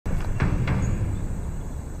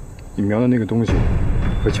你瞄的那个东西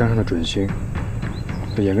和枪上的准星，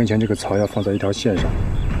和眼跟前这个槽要放在一条线上，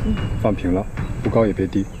放平了，不高也别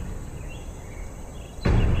低。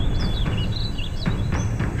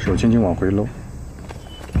手轻轻往回搂。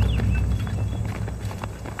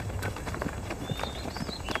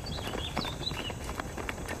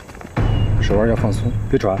 手腕要放松，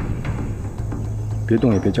别转，别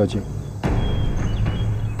动也别较劲。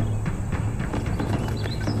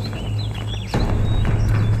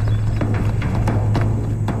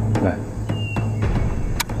来，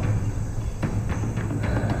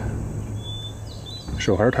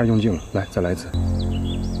手还是太用劲了，来，再来一次。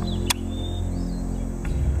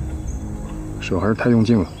手还是太用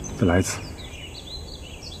劲了，再来一次。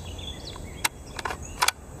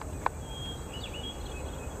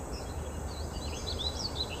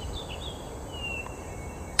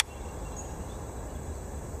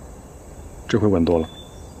 这回稳多了，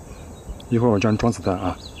一会儿我叫你装子弹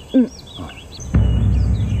啊。嗯。啊。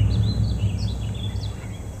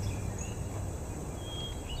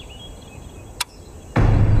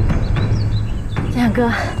江阳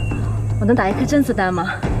哥，我能打一颗真子弹吗？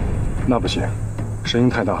那不行，声音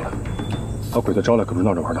太大了，把鬼子招来可不是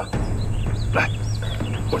闹着玩的。来，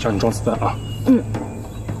我叫你装子弹啊。嗯。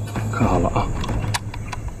看好了啊。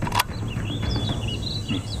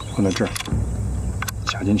放在这儿，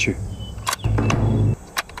卡进去。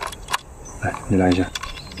 来，你来一下。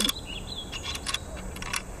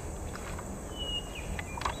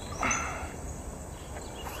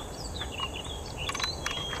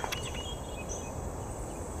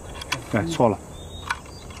来，错了。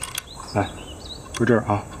来，搁这儿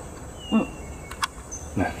啊。嗯。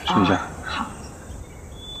来，试一下。好。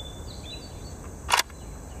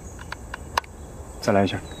再来一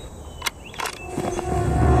下。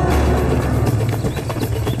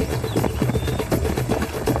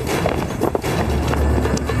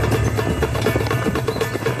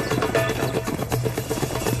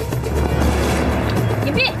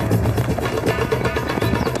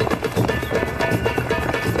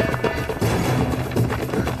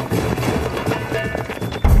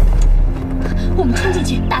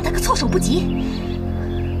 不及，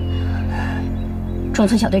中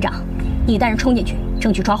村小队长，你带人冲进去，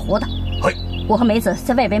争取抓活的。嘿，我和梅子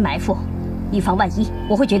在外围埋伏，以防万一，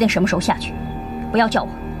我会决定什么时候下去。不要叫我，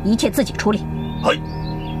一切自己处理。嘿，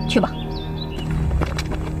去吧。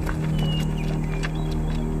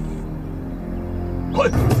快！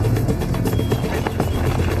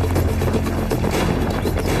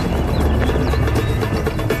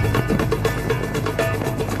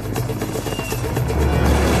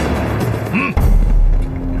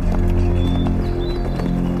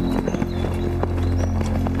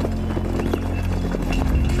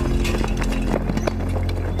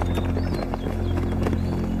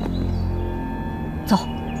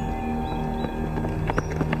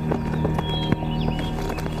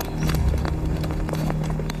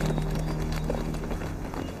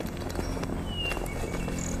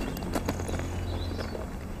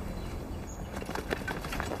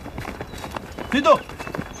别动！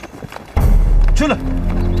出来！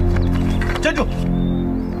站住！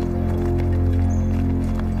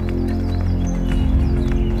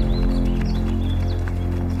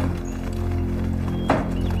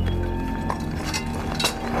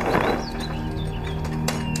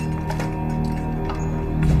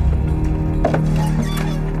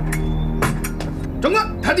长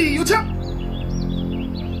官，台底有枪！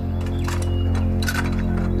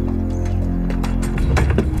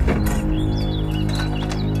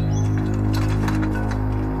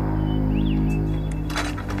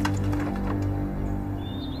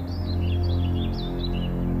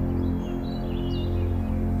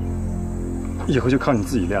 以后就靠你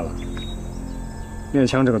自己练了。练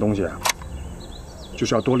枪这个东西啊，就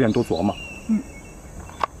是要多练多琢磨。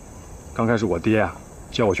刚开始我爹啊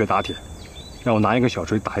教我学打铁，让我拿一个小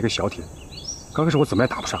锤打一个小铁。刚开始我怎么也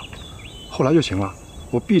打不上，后来就行了。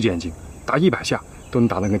我闭着眼睛打100下都能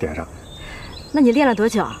打到那个点上。那你练了多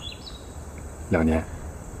久？2年。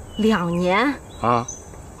2年？啊，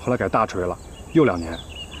后来改大锤了，又2年。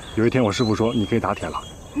有一天我师傅说你可以打铁了。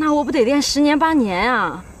那我不得练10年8年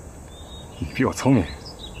啊？ 你比我聪明，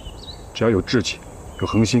只要有志气，有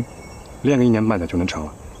恒心，练个1年半载就能成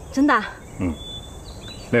了。真的？嗯。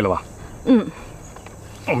累了吧？嗯。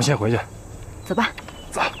我们先回去。走吧。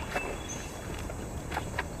走。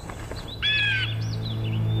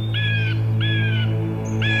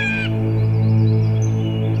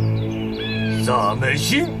萨门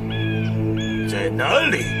星在哪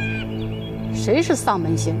里？谁是丧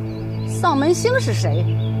门星？丧门星是谁？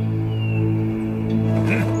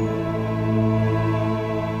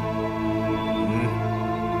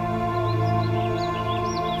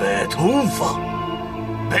白头发，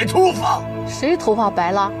白头发，谁头发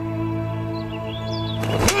白了？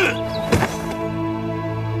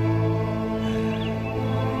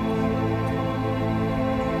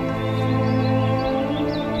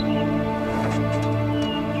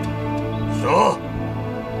说，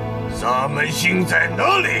咱们星在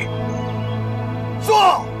哪里？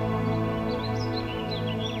说。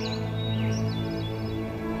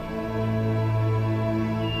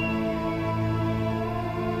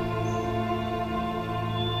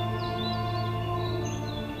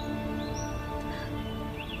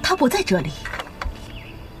 他不在这里，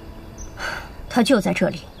他就在这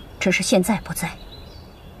里，只是现在不在，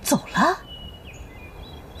走了。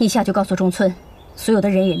你下去告诉中村，所有的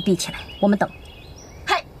人员闭起来，我们等。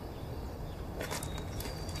嗨，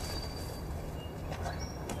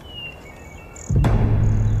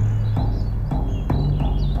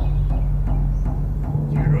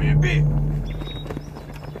进入隐蔽，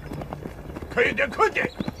快点，快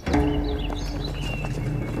点！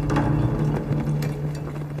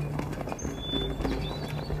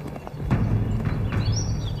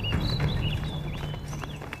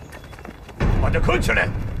 把它扣起来！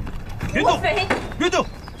别动！别动！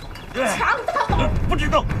强盗！不许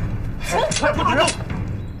动！不许动！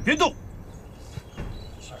别动！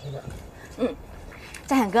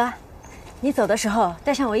家远哥，你走的时候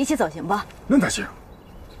带上我一起走行不？那哪行？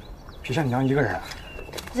皮下你娘一个人，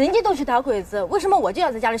人家都去打鬼子，为什么我就要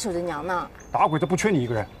在家里守着娘呢？打鬼子不缺你一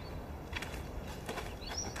个人。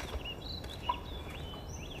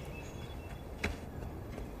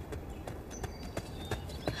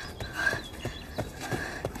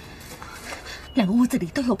两个屋子里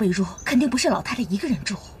都有被褥，肯定不是老太太一个人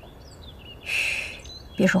住。嘘，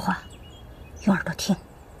别说话，用耳朵听。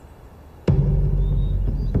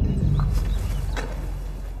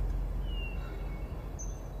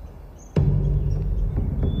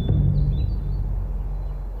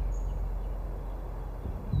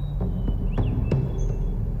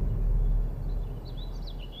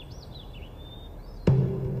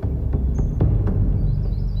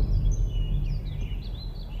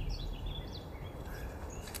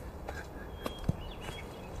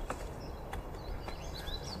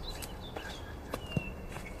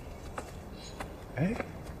哎，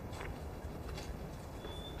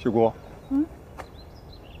秀姑，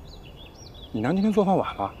你娘今天做饭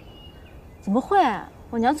晚了？怎么会？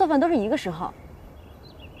我娘做饭都是一个时候。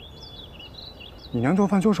你娘做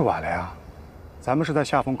饭就是晚了呀。咱们是在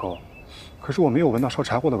下风口，可是我没有闻到烧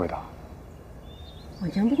柴火的味道。我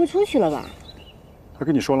娘不会出去了吧？她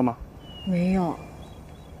跟你说了吗？没有，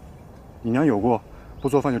你娘有过不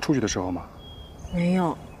做饭就出去的时候吗？没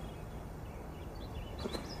有。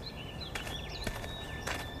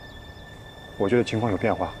 我觉得情况有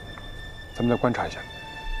变化，咱们再观察一下。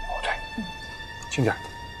哦，对，轻点。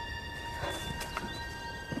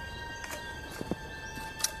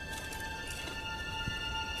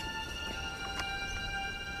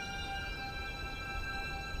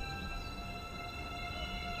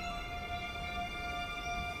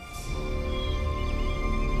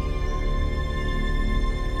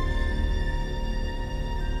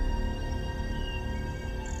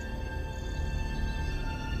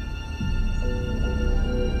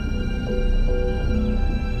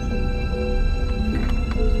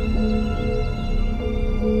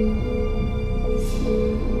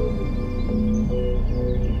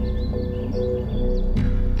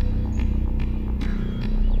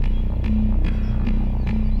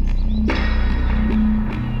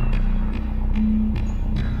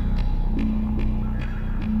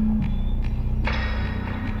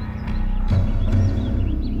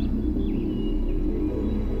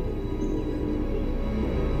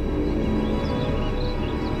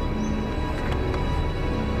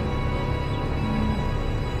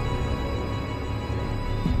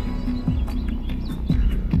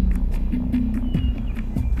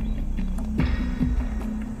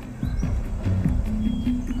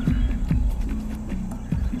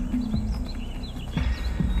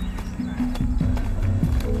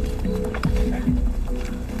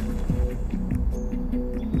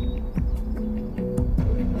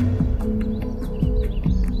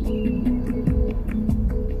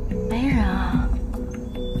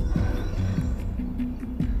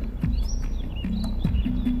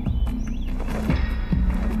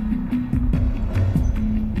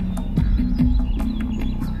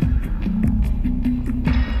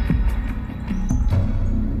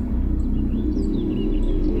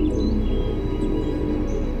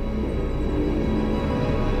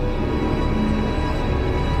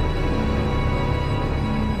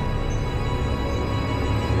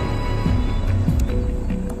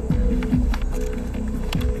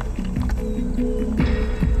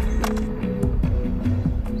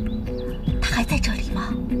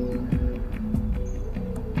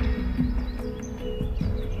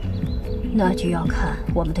那就要看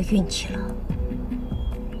我们的运气了。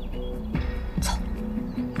走。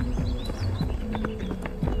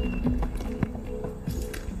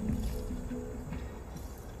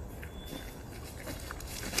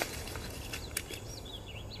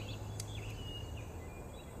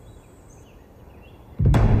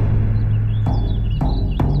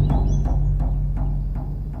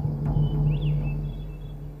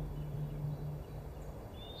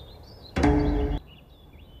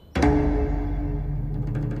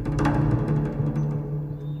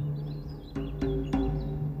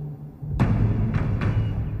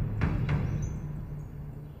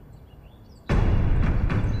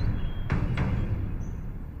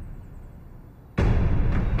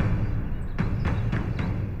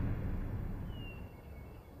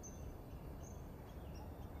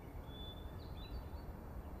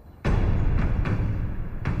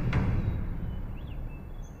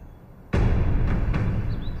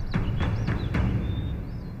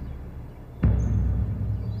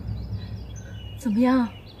怎么样？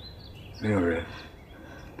没有人。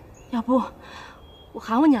要不我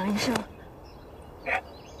喊我娘一声。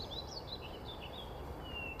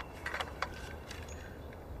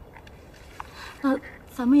那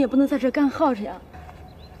咱们也不能在这干耗着呀。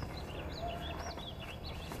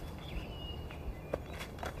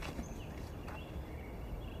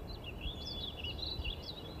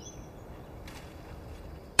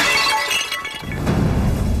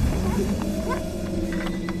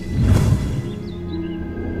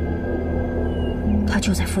他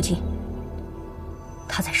就在附近，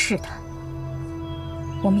他在试探，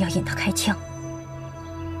我们要引他开枪。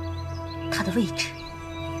他的位置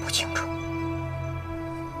不清楚。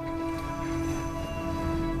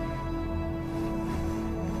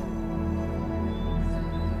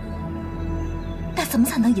那怎么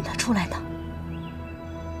才能引他出来呢？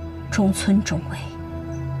中村中尉。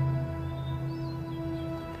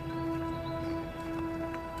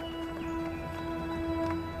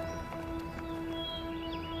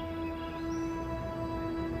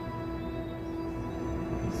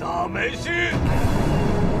萨梅西，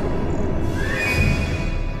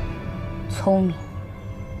聪明。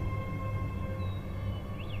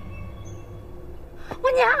我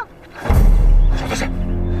娘，说的是。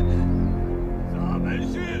萨梅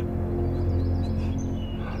西，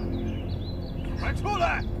快出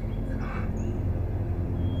来！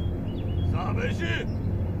萨梅西，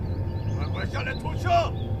快下来投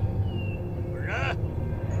降，不然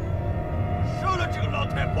我杀了这个老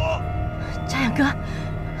太婆！扎眼哥。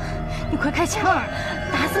你快开枪啊！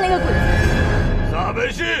打死那个鬼子！萨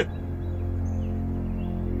梅西，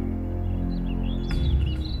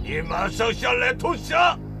你马上下来投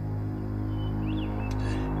降，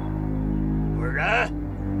不然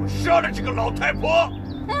我杀了这个老太婆！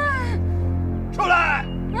出来！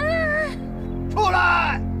出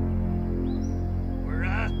来！不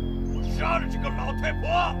然我杀了这个老太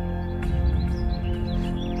婆！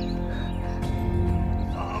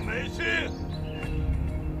萨梅西。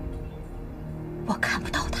我看不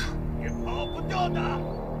到他，你跑不掉的。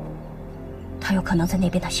他有可能在那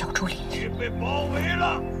边的小竹林里。你被包围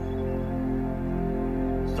了，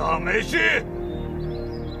萨梅西，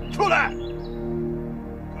出来！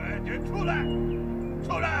快点出来！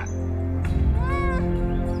出来！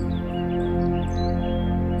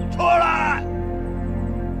出来！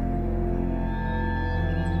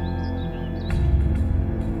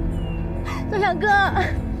小小哥，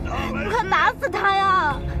你快打死他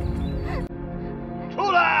呀！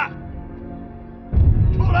出来！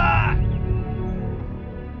出来！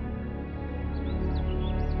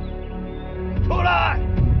出来！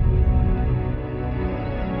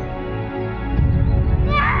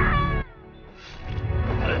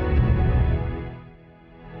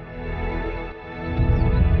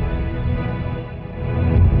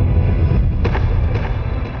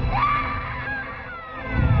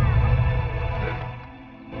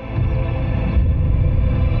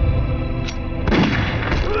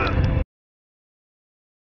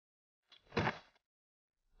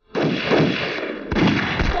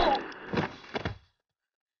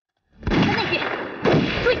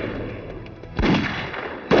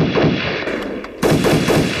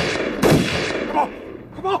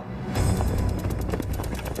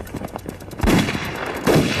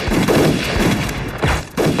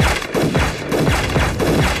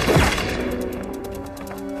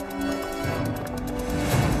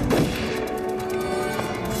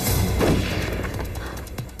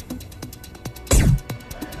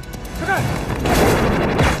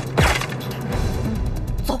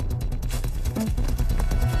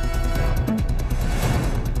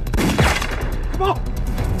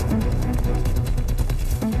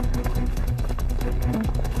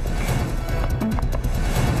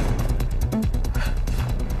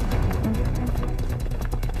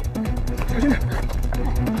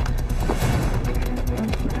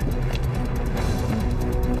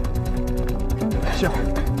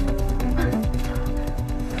掉。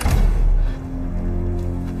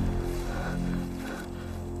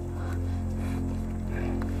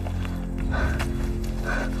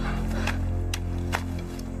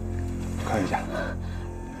看一下。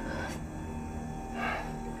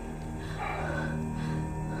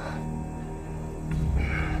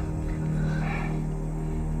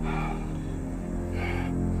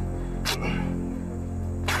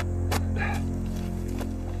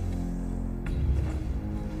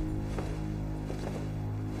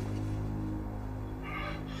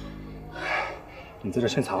 你在这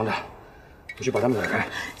先藏着，我去把他们甩开。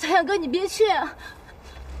小杨哥，你别去啊！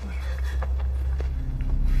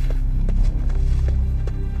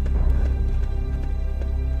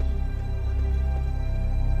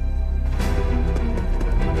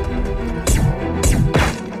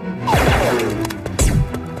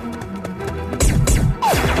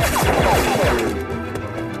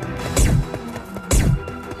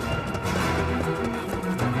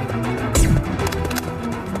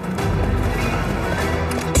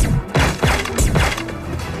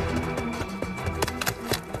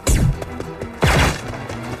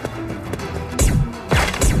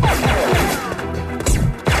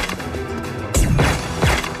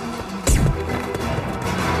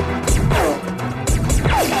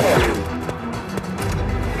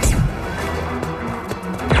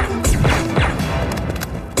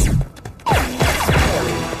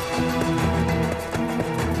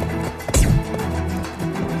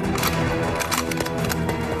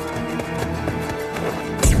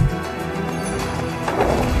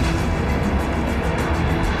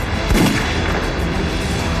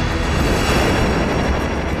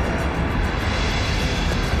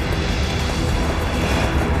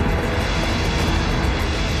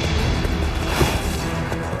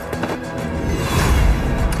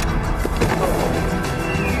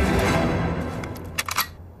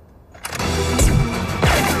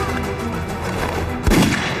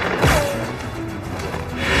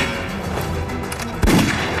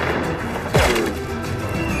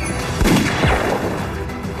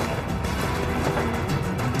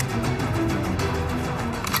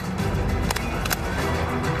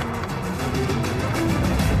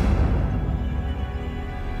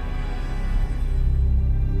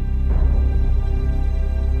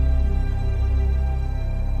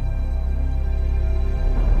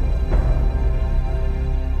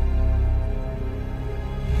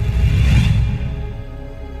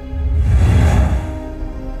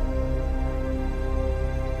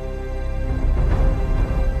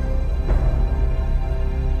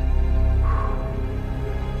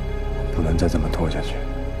再这么拖下去，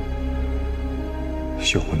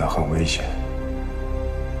秀姑娘很危险，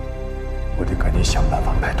我得赶紧想办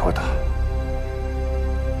法摆脱她。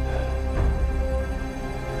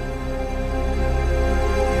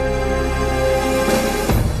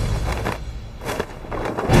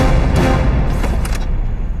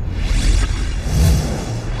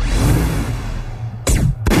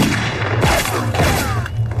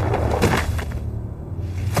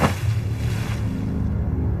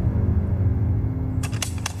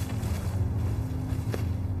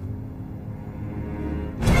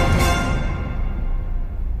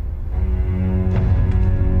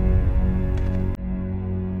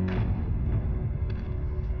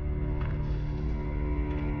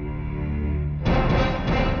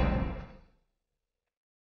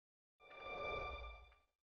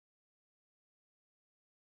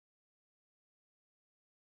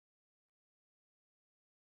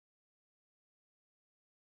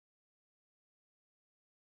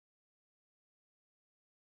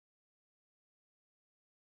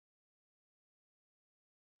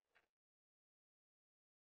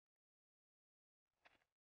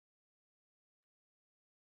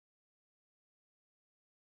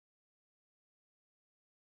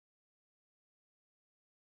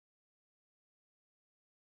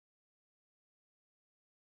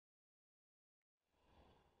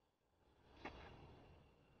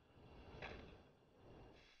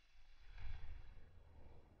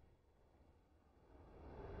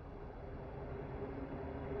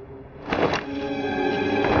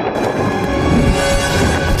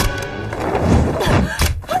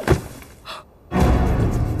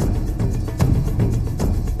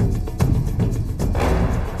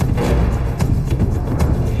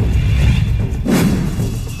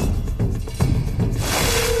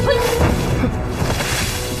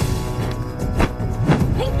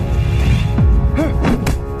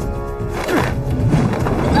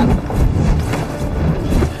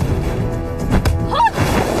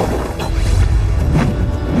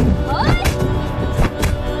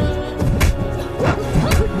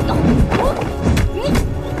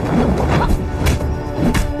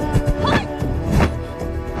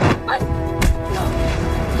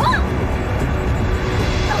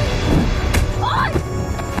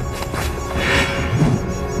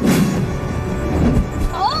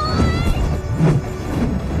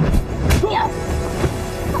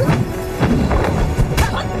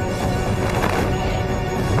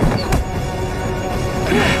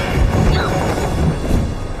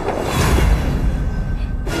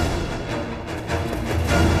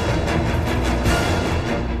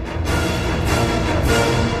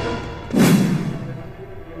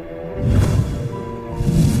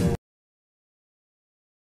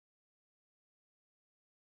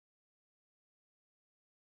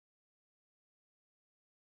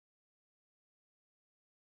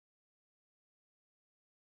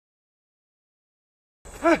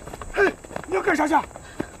哎，你要干啥去？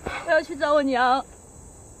我要去找我娘。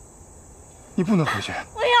你不能回去。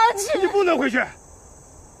我要去。你不能回去。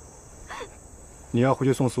你要回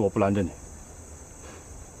去送死，我不拦着你。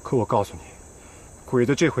可我告诉你，鬼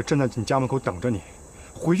子这会站在你家门口等着你，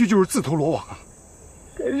回去就是自投罗网啊。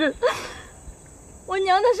可是我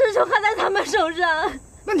娘的尸首还在他们手上。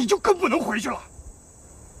那你就更不能回去了。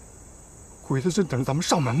鬼子正等着咱们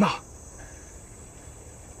上门呢。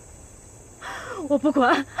我不管，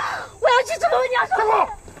我要去找我娘说。快过！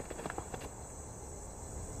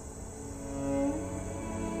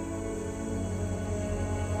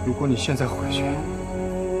如果你现在回去，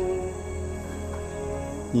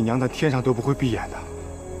你娘在天上都不会闭眼的。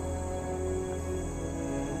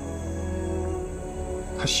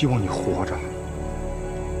她希望你活着，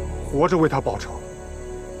活着为她报仇。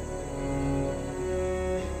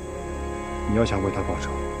你要想为她报仇，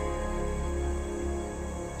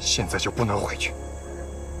现在就不能回去。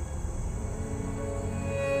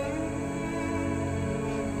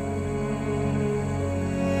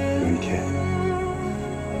有一天，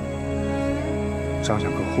张小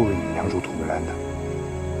哥会为你娘入土为安的。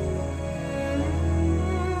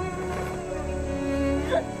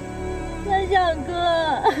张小哥。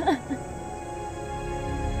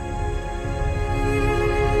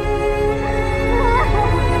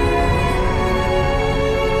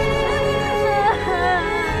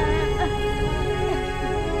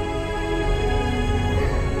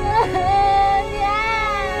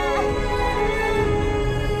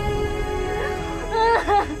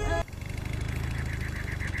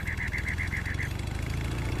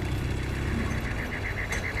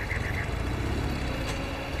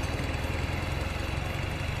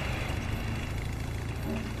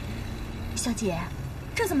小姐，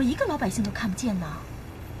这怎么一个老百姓都看不见呢？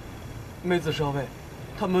妹子少尉，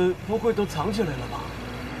他们不会都藏起来了吧？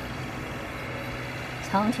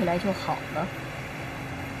藏起来就好了，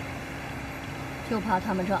就怕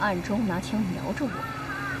他们这暗中拿枪瞄着我。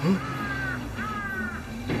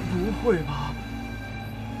不会吧？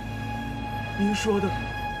您说的，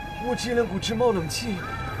我脊梁骨直冒冷气。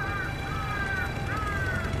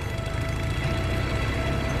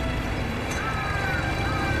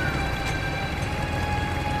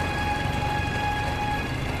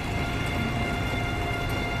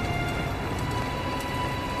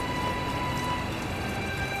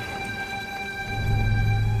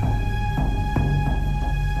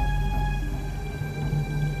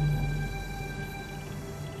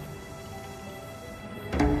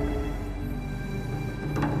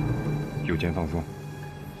右肩放松，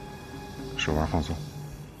手腕放松，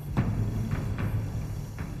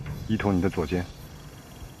依托你的左肩，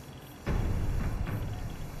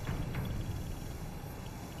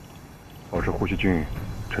保持呼吸均匀，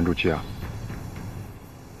沉住气啊。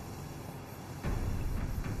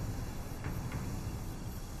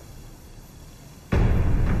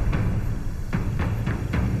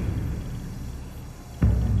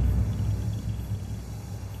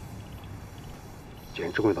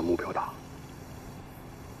捡重要的目标打。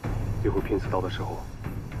最后拼刺刀的时候，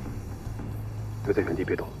留在原地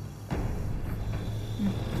别动。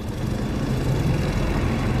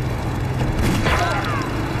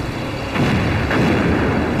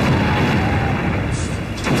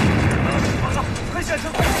马上，快闪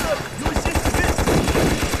成灰色，有些死晕。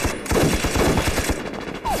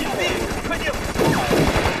隐蔽，快点！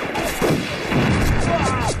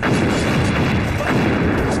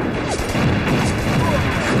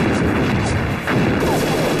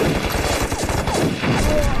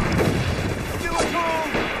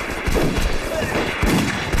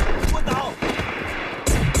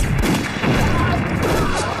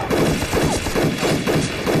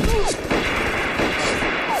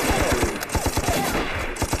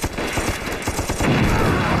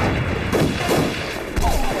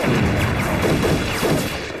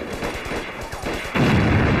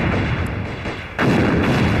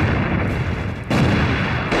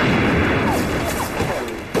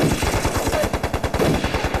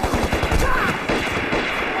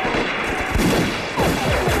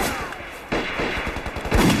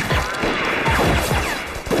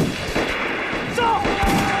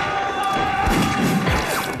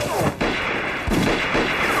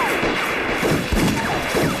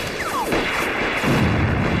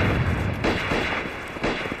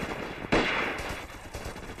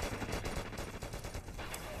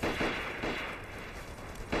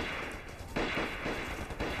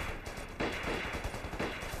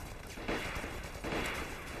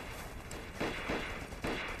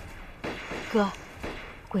哥，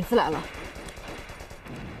鬼子来了！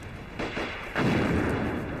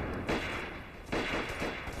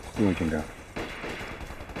不用紧张，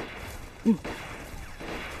嗯。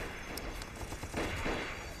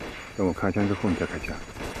等我开枪之后，你再开枪。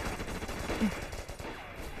嗯。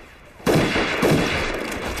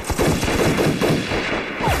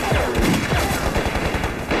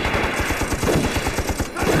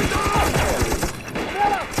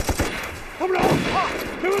参谋长，好，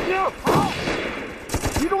没问题。好，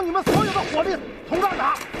集中你们所有的火力，从这儿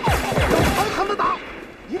打，要狠狠的打，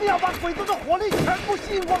一定要把鬼子的火力全部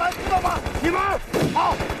吸引过来，知道吗？你们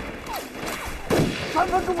好。3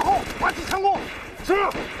分钟后发起强攻。是。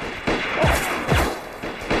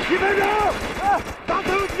一排长，打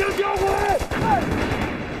他们几个小鬼！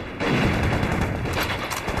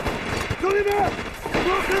兄弟们，我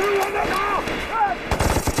跟着往那打！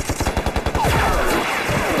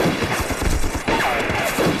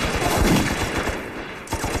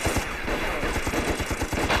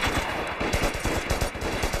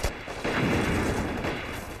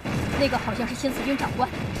那个好像是新四军长官，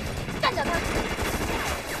干掉他！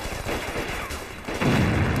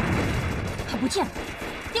他不见了，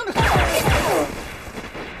盯着他！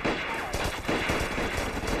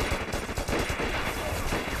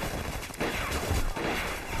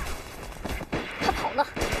他跑了。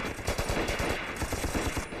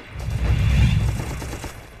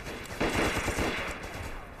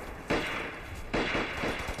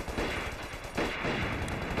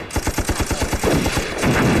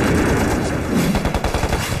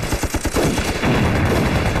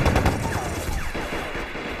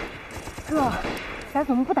哥，咱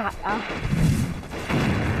怎么不打呀？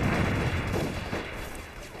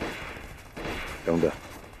等等，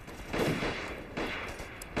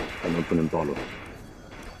他们不能暴露。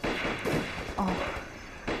哦。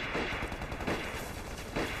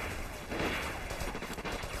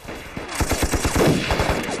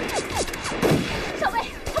少尉，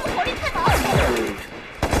他们火力太猛。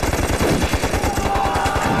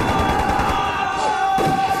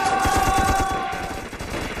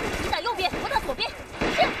你打右边，我打左边。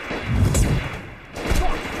是。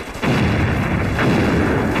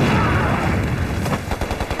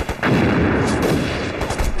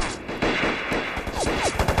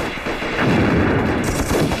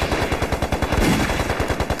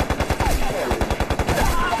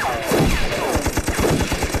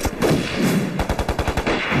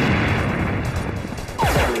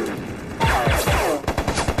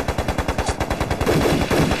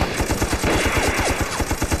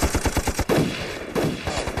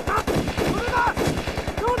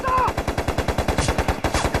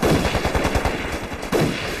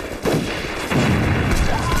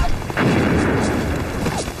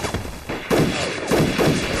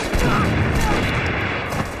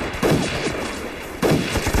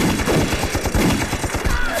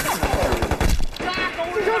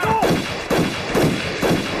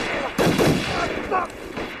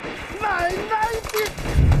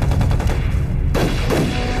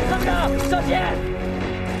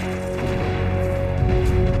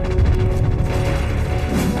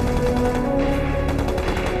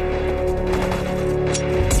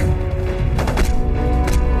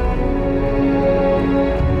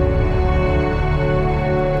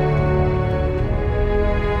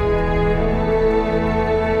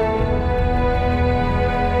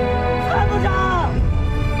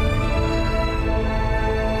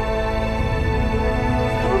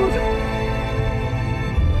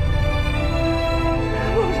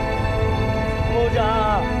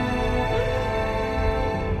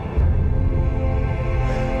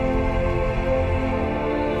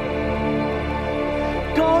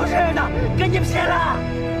跟你拼了！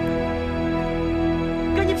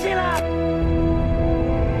跟你拼了！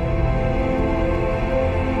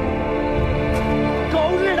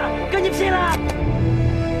狗日的，跟你拼了！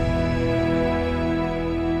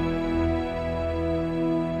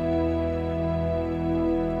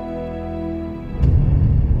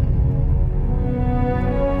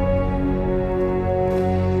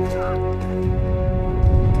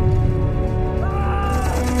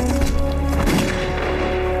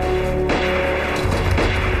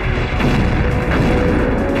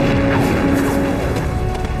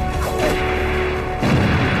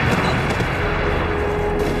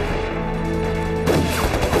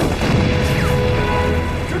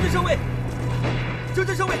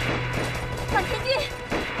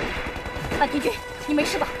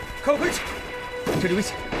这里危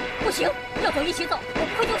险！不行，要走一起走，我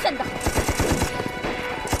不会丢下你的。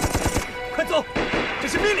快走，这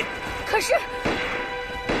是命令。可是，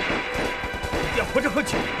一定要活着回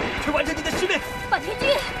去，去完成你的使命。坂田君，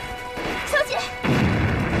小姐，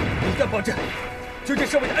一定要保证军队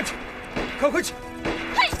少尉的安全。快回去！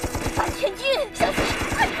嘿，坂田君，小姐，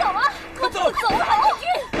快走啊！快走！走，坂田君，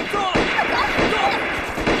快走！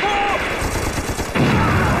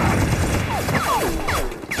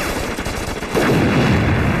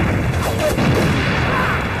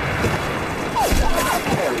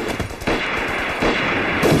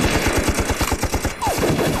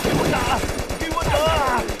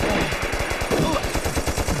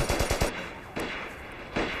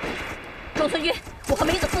村君，我和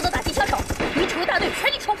梅子负责打击枪手，你指挥大队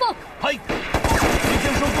全力冲锋。嗨，一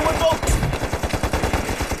听说跟我走。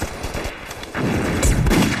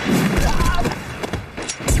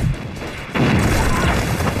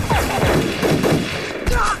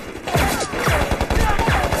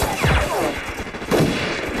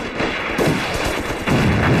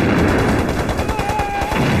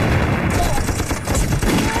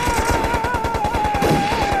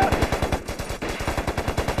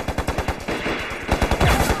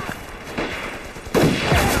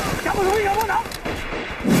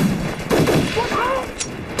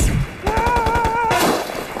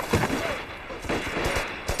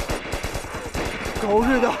 狗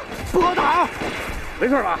日的，不好打！没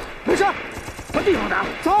事吧？没事，往地上打。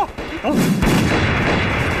走，走。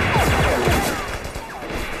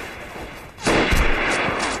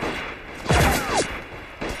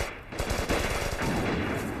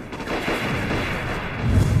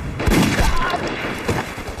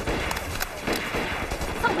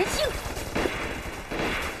丧门星，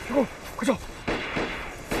小狗，快走！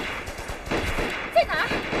在哪儿？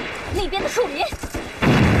那边的树林。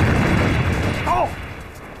 走，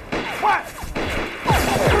快，快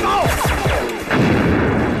走！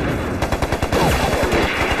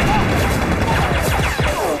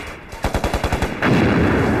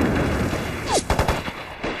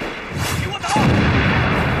给我打！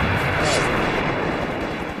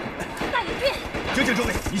大野君，整整周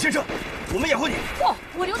围，你先撤，我们掩护你。不，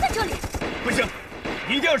我留在这里。不行，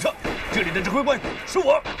你一定要撤，这里的指挥官是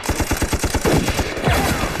我。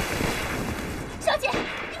 小姐，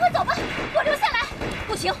你快走吧，我留下来。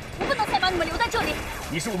不行，我不能再把你们留在这里。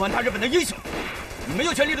你是我们大日本的英雄，你没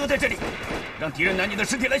有权利留在这里，让敌人拿你的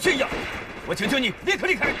尸体来炫耀。我请求你立刻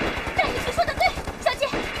离开。大爷，你说的对，小姐，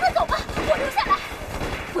你快走吧，我留下来。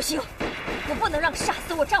不行，我不能让杀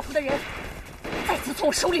死我丈夫的人再次从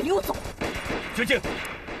我手里溜走。绝境，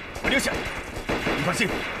我留下。你放心，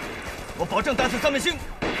我保证打死丧门星。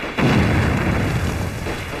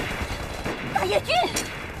大野君。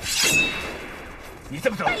 你再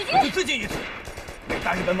不走，我就自尽于此，为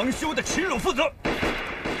大日本蒙羞的耻辱负责。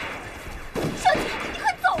小姐，你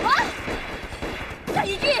快走啊！大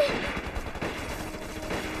野君，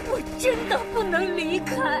我真的不能离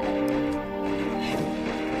开。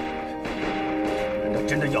难道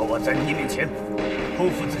真的要我在你面前剖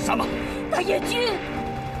腹自杀吗？大野君，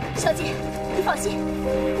小姐，你放心，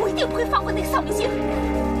我一定不会放过那个丧门星。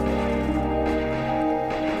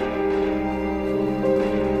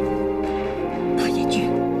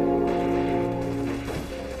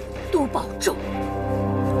 多保重。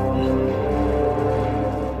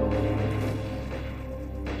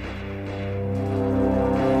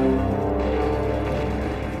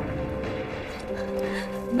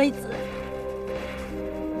梅子，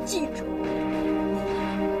记住，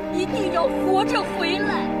一定要活着回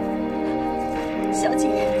来。小姐，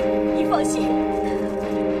你放心，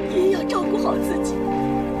也要照顾好自己。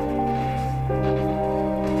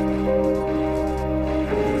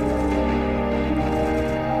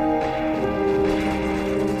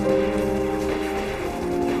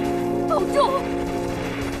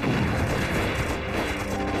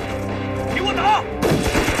 给我打！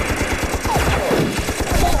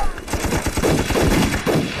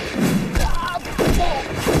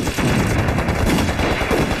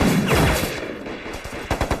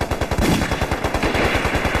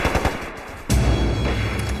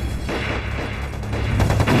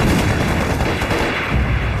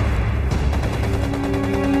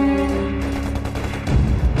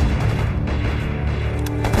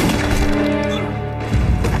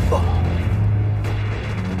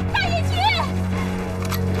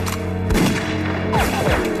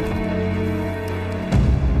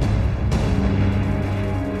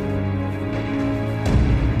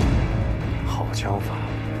枪法。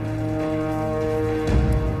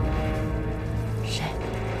谁？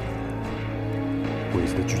鬼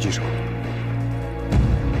子的狙击手。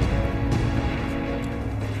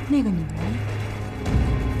那个女人？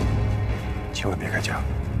千万别开枪，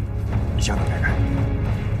一枪都别开。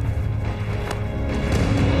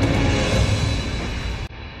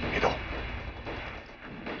别动。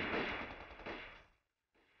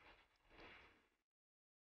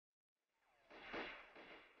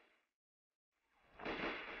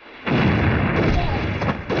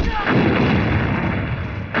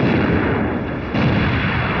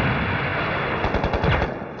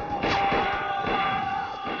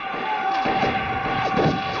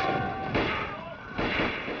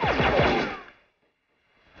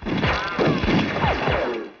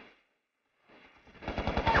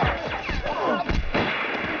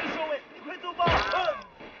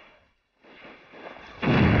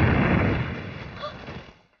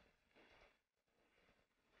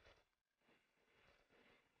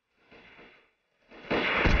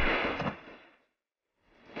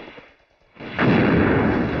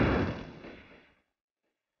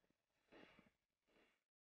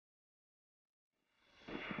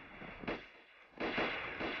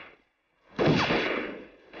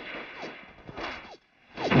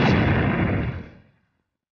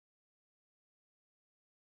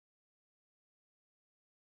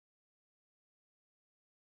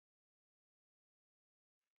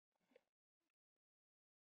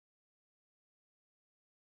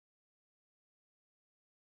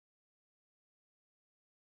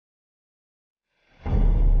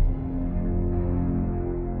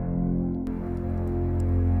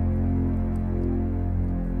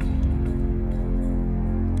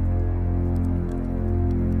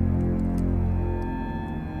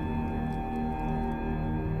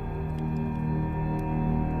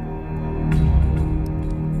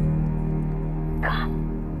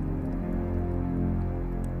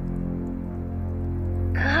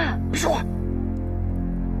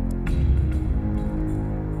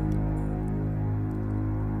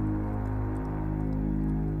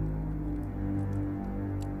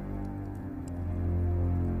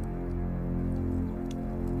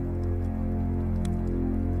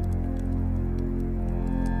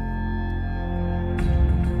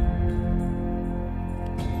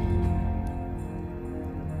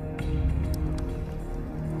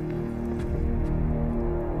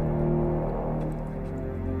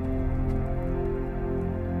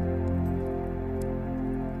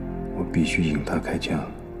必须引他开枪。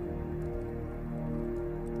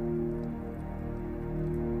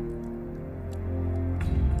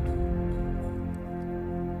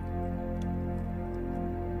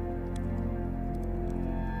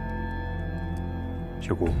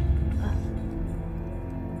小姑，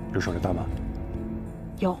有手榴弹吗？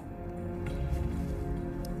有。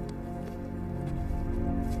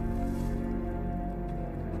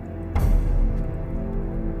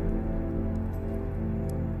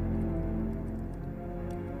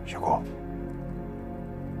小姑，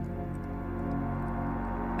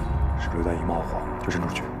手榴弹一冒火就扔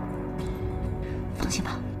出去。放心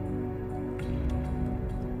吧。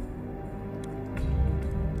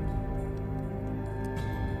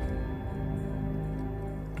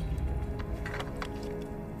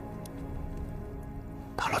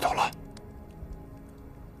 到了，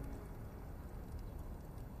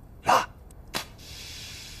拉！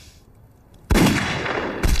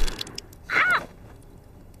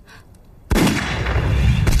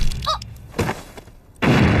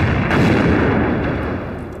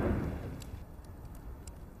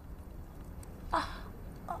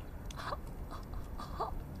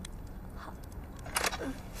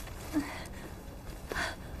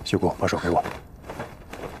小姑，把手给我。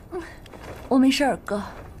我没事儿，哥。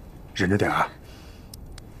 忍着点啊！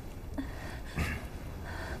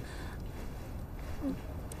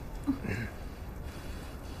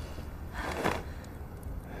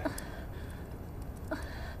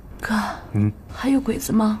哥，还有鬼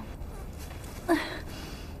子吗？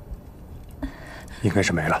应该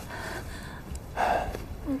是没了，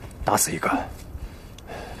打死一个，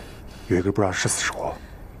有一个不知道是死是活，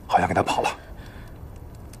好像给他跑了。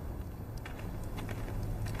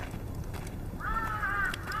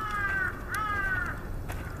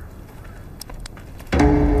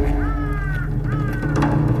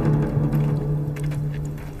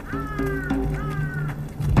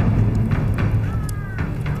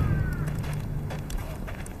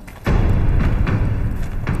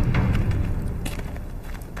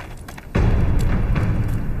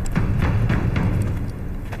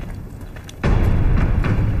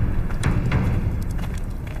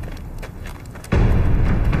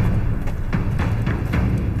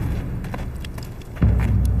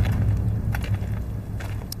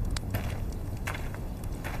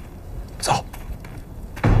 走。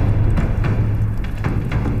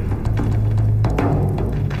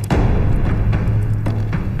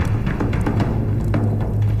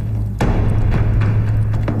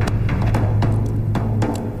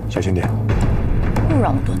小心点。不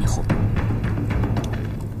让我躲你后边。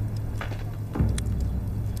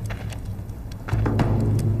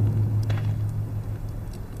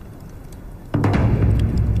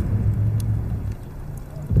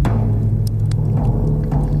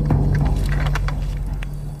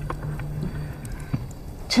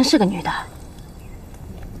真是个女的，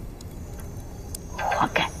活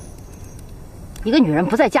该！一个女人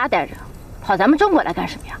不在家待着，跑咱们中国来干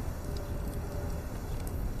什么呀？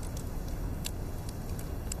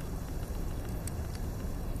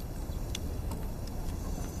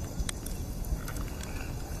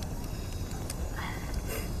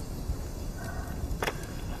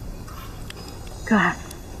哥儿，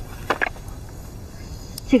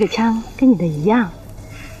这个枪跟你的一样。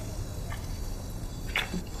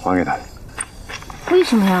 还给他。为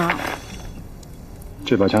什么呀？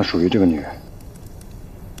这把枪属于这个女人。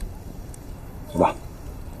走吧，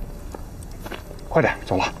快点，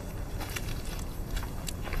走了。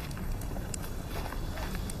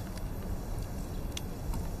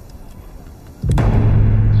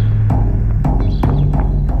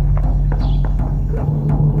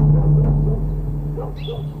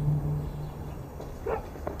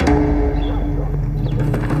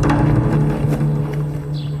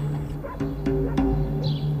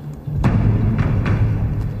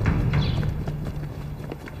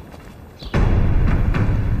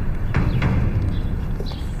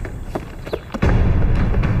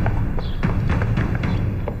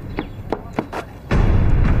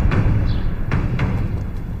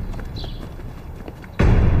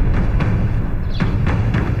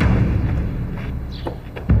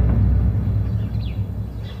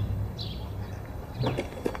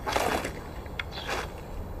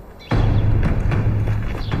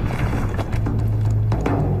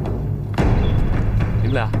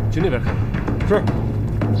你们俩去那边看看。是。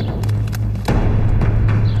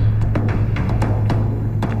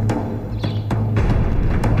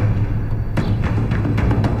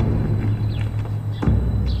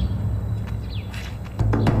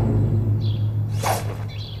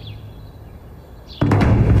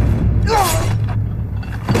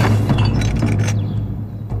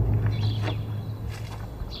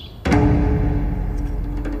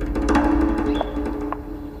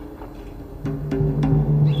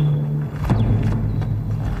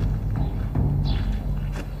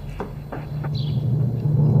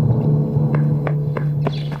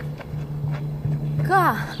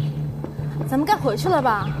咱们该回去了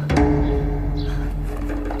吧？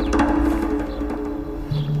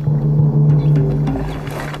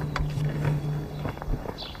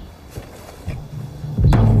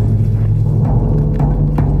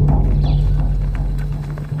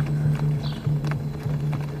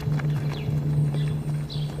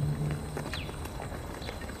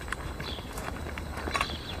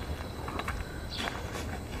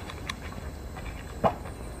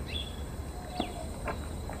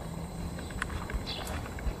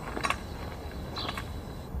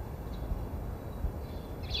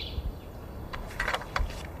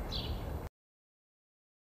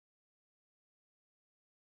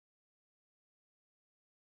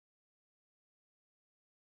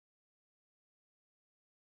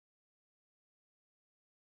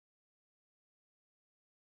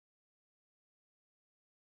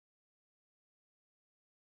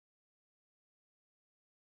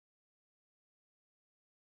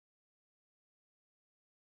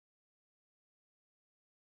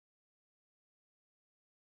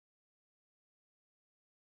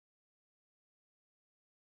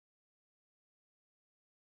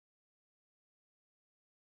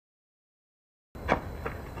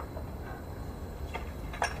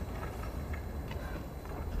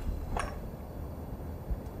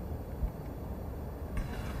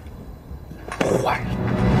坏人！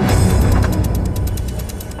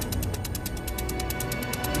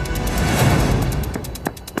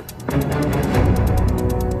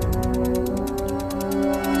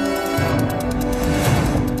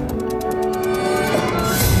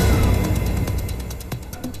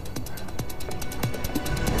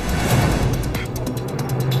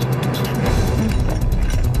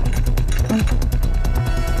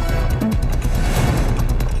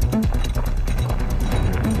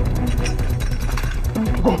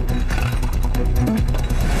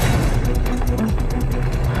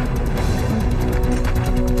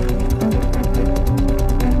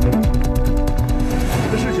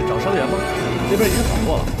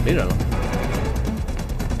没人了。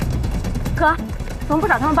哥，怎么不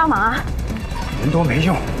找他们帮忙啊？人多没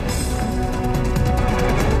用。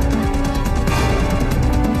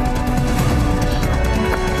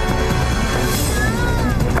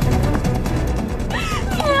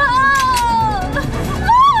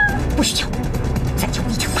不许抢，再抢我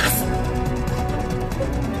一枪打死你！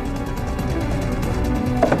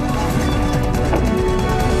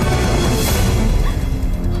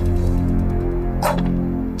哭，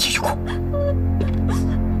继续哭。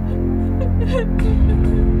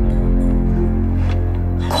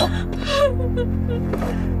哭。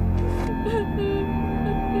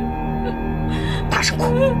大声哭。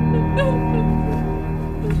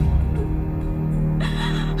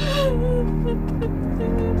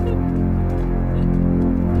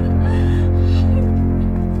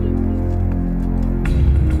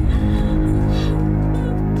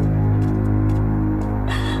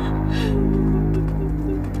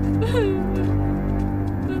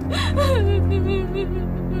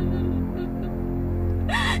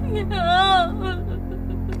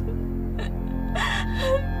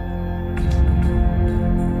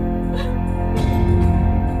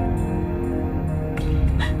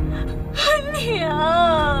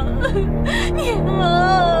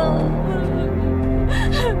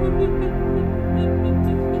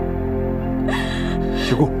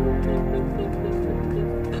雪姑，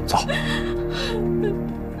走。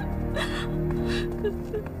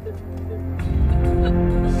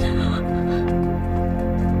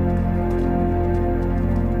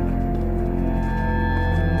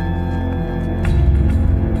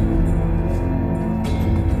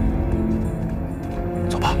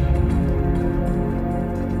走吧。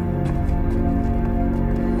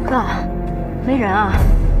哥，没人啊。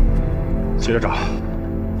接着找。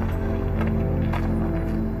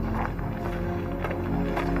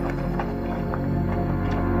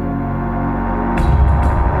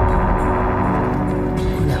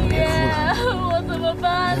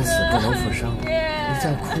不能负伤，你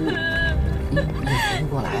再哭，你活不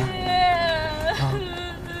过来啊！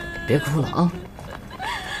别哭了啊！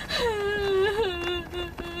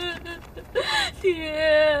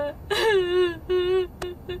爹，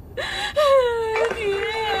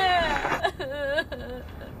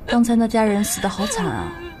刚才那家人死得好惨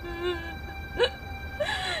啊！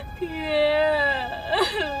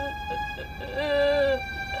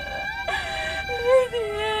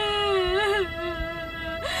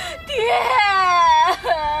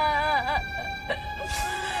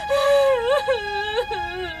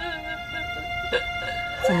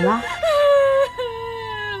怎么了？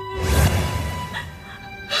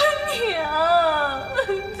娘，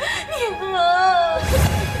娘！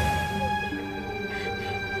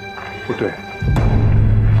不对。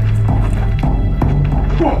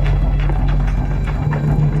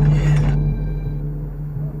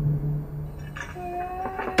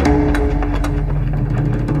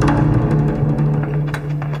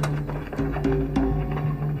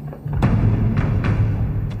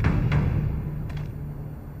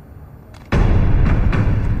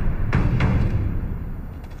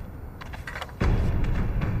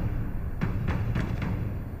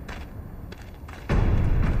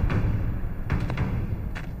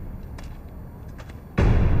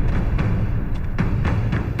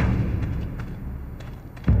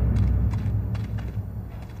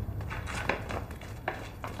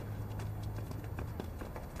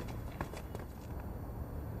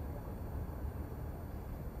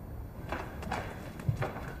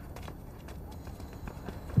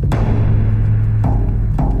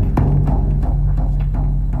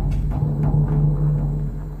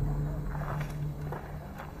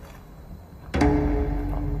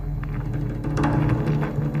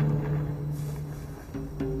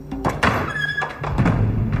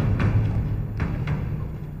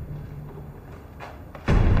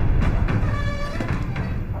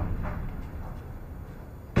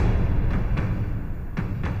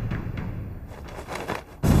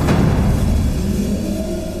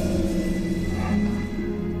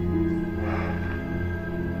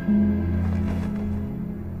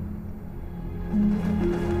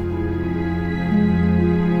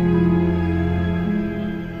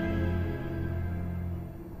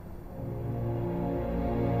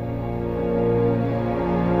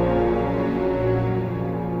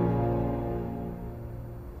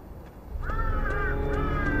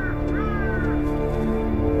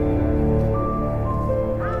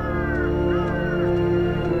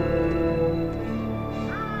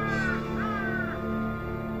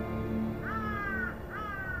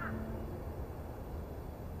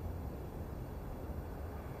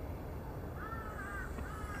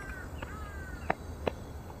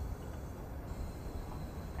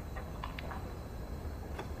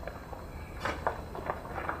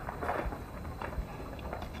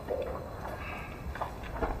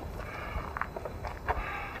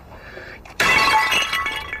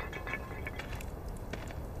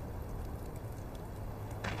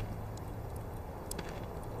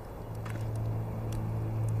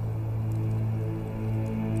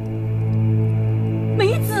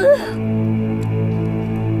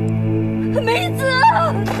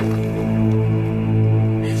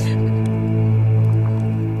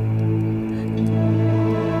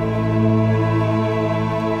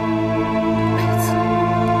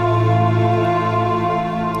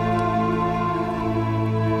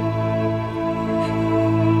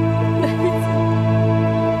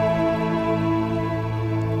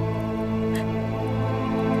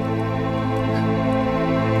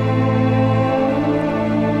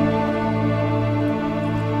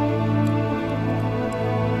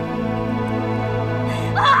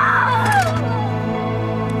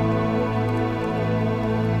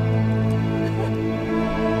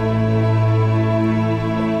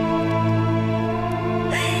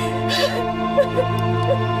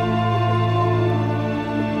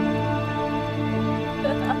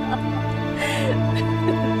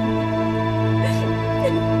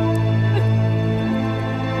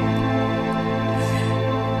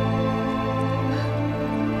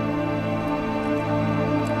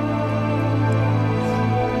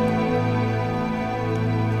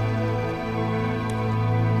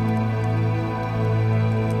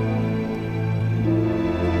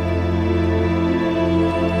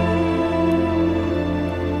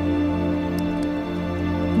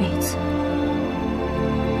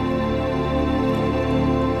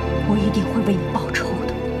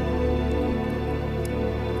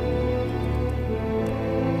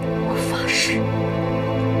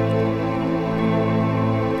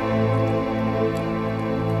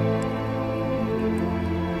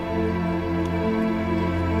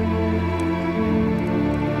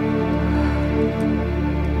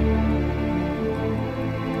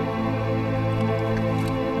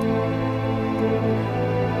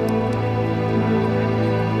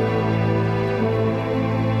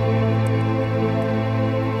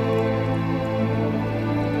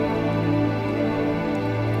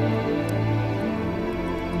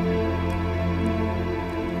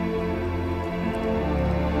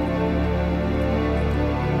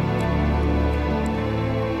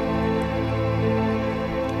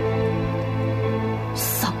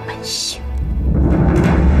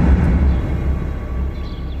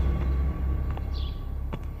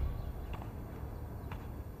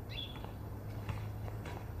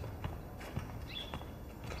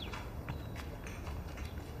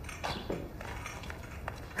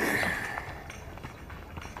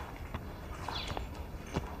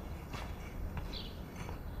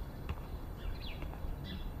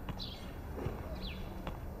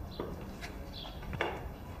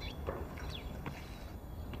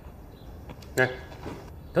哎，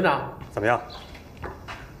团长，怎么样？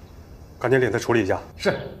赶紧领他处理一下。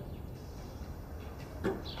是。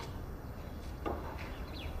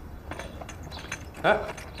哎，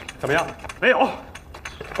怎么样？没有。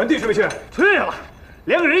文弟去没去？去了，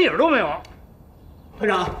连个人影都没有。团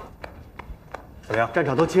长，怎么样？战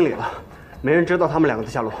场都清理了，没人知道他们两个的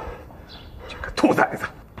下落。这个兔崽子！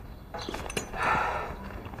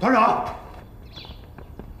团长，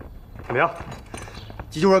怎么样？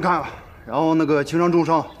急救人看了，然后那个轻伤重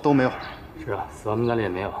伤都没有。是啊，死亡名单里也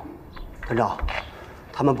没有。团长，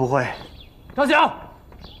他们不会。张翔，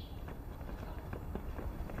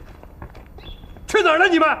去哪儿了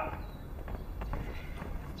你们？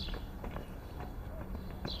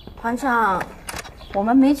团长，我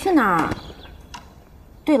们没去哪儿。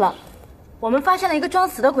对了，我们发现了一个装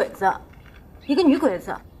死的鬼子，一个女鬼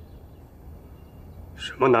子。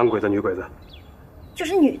什么男鬼子、女鬼子？就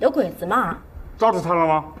是女的鬼子嘛。抓住他了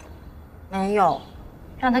吗？没有，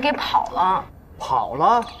让他给跑了。跑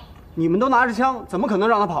了？你们都拿着枪，怎么可能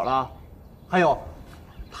让他跑了？还有，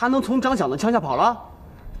他能从张响的枪下跑了？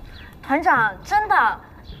团长，真的，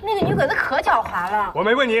那个女鬼子可狡猾了。我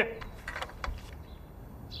没问你。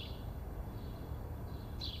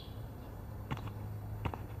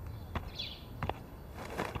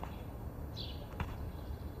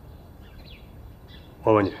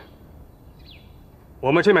我问你，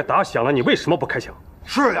我们这边打响了，你为什么不开枪？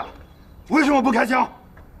是呀，为什么不开枪？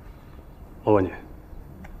我问你，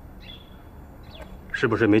是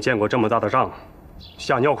不是没见过这么大的仗，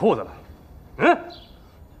吓尿裤子了？嗯？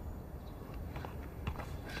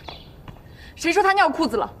谁说他尿裤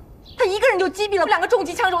子了？他一个人就击毙了2个重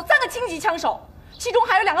级枪手，3个轻级枪手，其中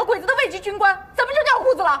还有2个鬼子的卫军军官，怎么就尿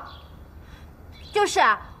裤子了？就是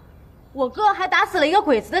啊，我哥还打死了一个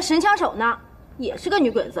鬼子的神枪手呢，也是个女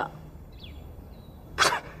鬼子。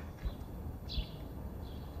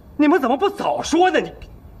你们怎么不早说呢？你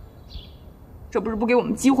这不是不给我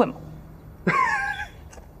们机会吗？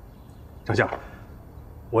张夏，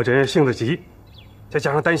我这人性子急，再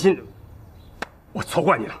加上担心，我错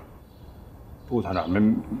怪你了。不，团长，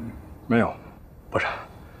没有。不是，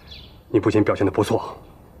你不仅表现得不错，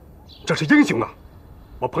这是英雄啊！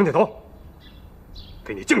我捧起头，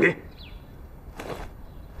给你敬礼。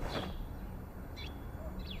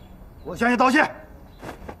我向你道谢。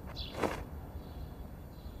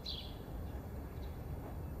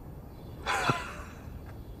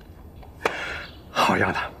好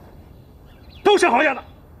样的，都是好样的，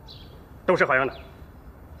都是好样的，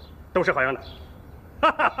都是好样的。哈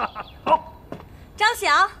哈哈哈！好，张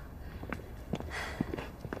翔，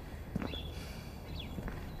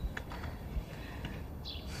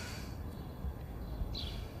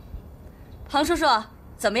彭叔叔，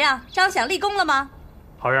怎么样？张翔立功了吗？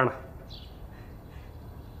好样的。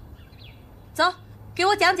走，给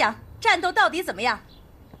我讲讲战斗到底怎么样？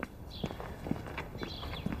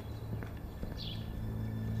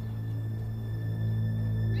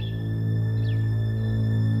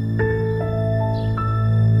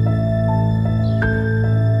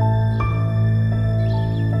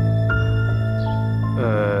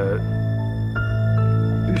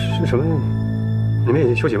是什么？你们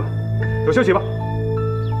也休息吧，都休息吧。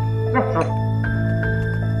是。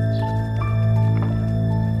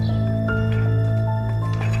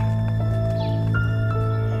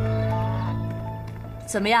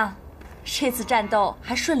怎么样？这次战斗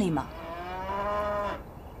还顺利吗？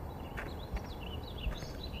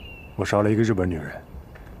我杀了一个日本女人。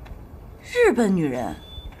日本女人？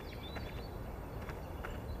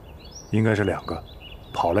应该是2个，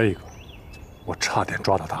跑了1个，我差点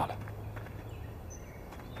抓到她了。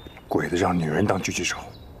鬼子让女人当狙击手，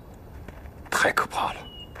太可怕了。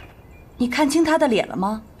你看清她的脸了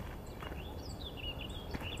吗？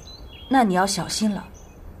那你要小心了，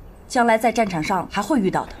将来在战场上还会遇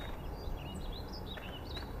到的。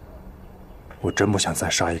我真不想再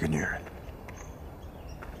杀一个女人。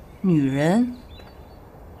女人？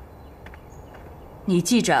你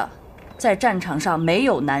记着，在战场上没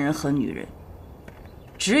有男人和女人，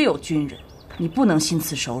只有军人，你不能心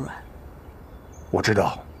慈手软。我知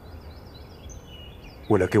道，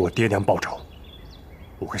为了给我爹娘报仇，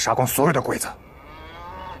我会杀光所有的鬼子。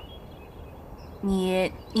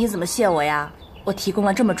你怎么谢我呀？我提供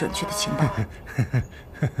了这么准确的情报。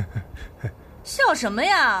笑什么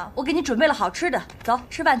呀？我给你准备了好吃的，走，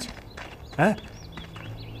吃饭去。哎，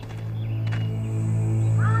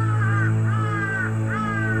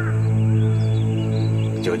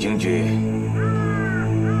九京剧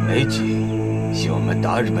美姬是我们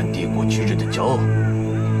大日本帝国区日的骄傲，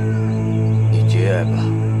你节哀吧。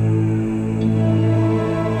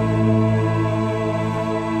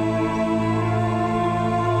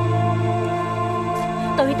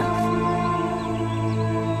等一等，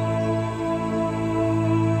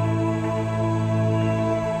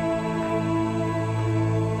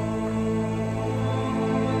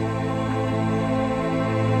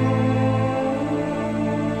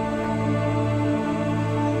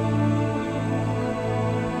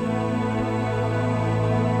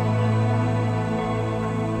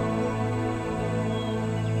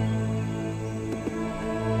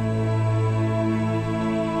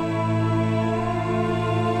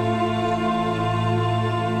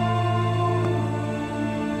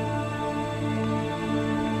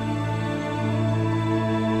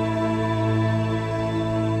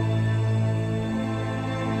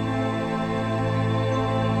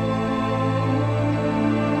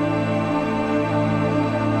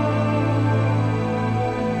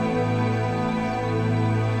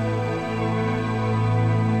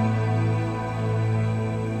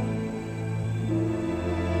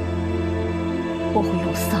我会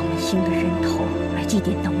用丧门星的人头来祭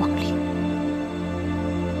奠等亡灵。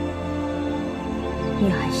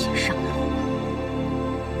你安心上路。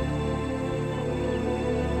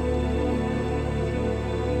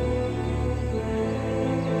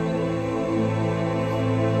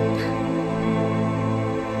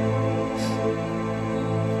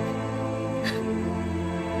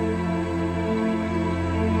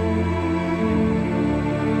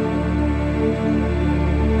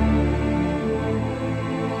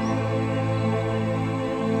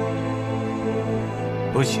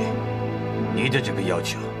不行，你的这个要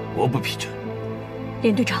求我不批准。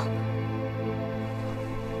连队长，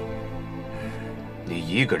你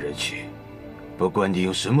一个人去，不管你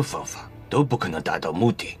用什么方法，都不可能达到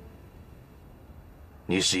目的。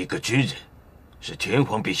你是一个军人，是天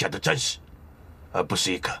皇陛下的战士，而不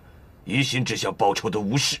是一个一心只想报仇的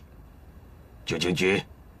武士。九将军，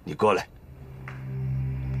你过来。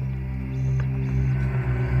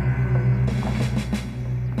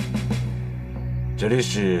这里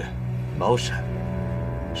是茅山，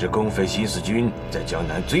是共匪新四军在江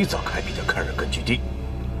南最早开辟的抗日根据地。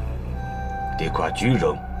地跨句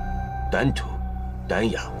容、丹徒、丹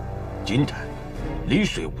阳、金坛、丽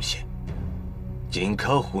水五县，紧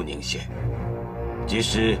靠沪宁县，既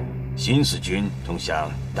是新四军通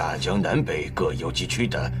向大江南北各游击区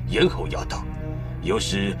的咽喉要道，又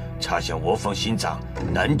是插向我方心脏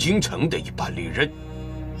南京城的一把利刃。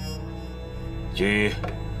据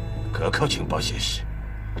可靠情报显示，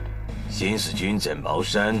新四军在茅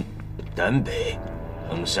山、丹北、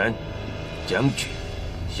衡山、将军、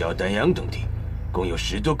小丹阳等地，共有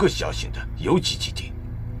10多个小型的游击基地，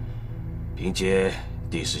凭借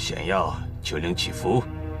地势险要、丘陵起伏，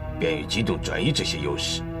便于机动转移这些优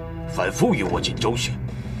势，反复与我军周旋。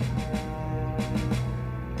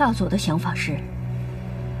大佐的想法是，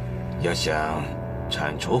要想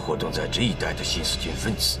铲除活动在这一带的新四军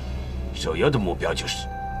分子，首要的目标就是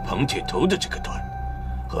彭铁头的这个团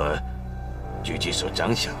和狙击手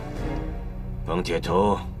张翔。彭铁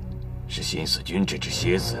头是新四军这只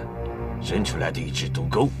蝎子伸出来的一只毒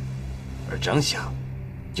钩，而张翔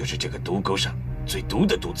就是这个毒钩上最毒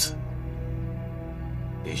的毒刺，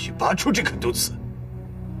必须拔出这颗毒刺。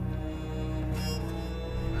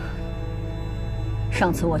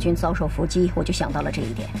上次我军遭受伏击，我就想到了这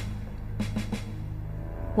一点。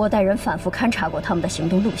我带人反复勘察过他们的行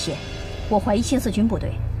动路线，我怀疑新四军部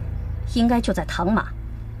队应该就在唐马、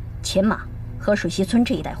前马和水西村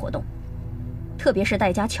这一带活动，特别是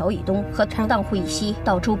戴家桥以东和长荡湖以西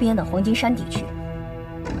到周边的黄金山地区。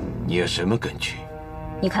你有什么根据？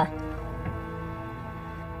你看，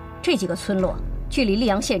这几个村落距离溧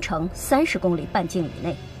阳县城30公里半径以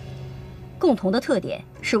内，共同的特点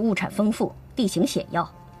是物产丰富、地形险要、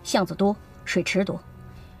巷子多、水池多。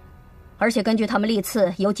而且根据他们历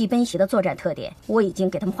次游击奔袭的作战特点，我已经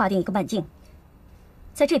给他们划定一个半径。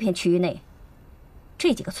在这片区域内，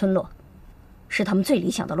这几个村落是他们最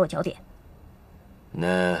理想的落脚点。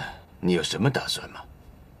那你有什么打算吗？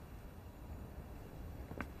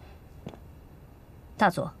大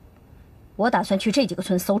佐，我打算去这几个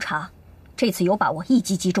村搜查，这次有把握一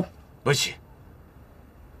击即中。不行，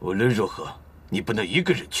无论如何，你不能一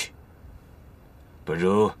个人去。不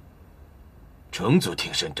如重组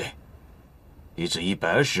挺身队，一支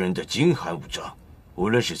120人的精悍武装，无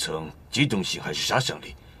论是从机动性还是杀伤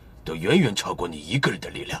力，都远远超过你一个人的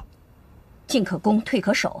力量。进可攻，退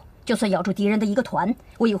可守，就算咬住敌人的一个团，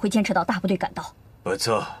我也会坚持到大部队赶到。不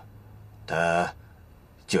错，他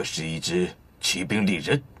就是一支骑兵利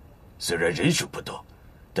刃，虽然人数不多，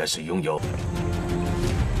但是拥有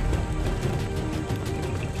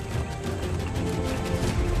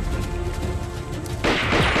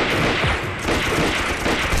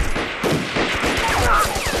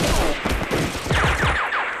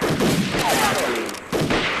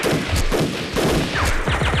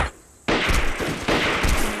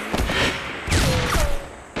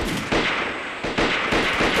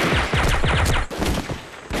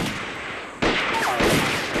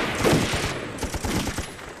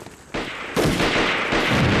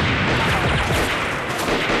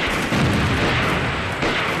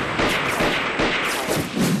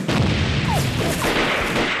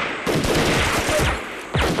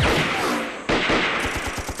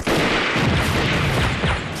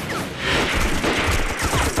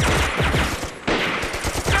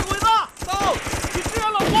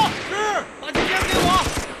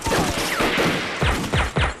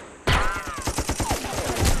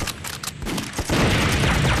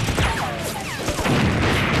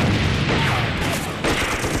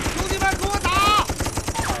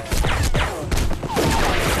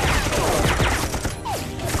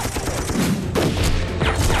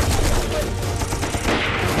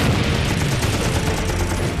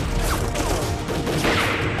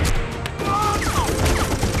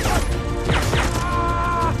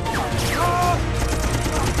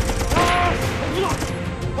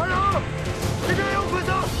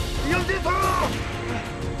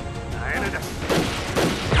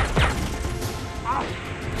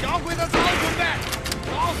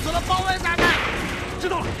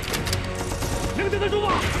住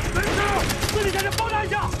吧！没事，自己在这帮他一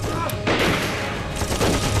下。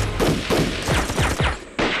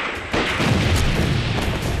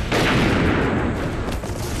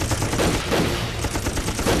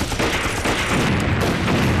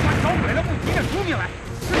他找鬼了，不急着冲进来，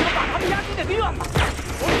是想把他们押进那个院子。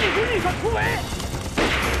我们必须立刻突围。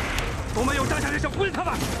我们有张小姐想归他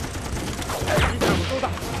们。一切我收到，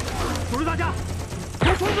组织大家，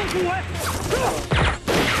从从中突围。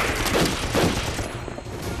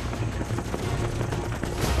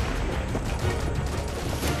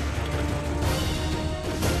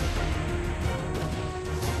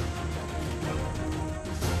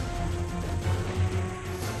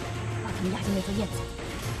把他们押进那座院子。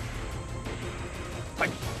嗨。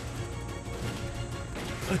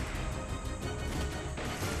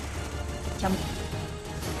 小米，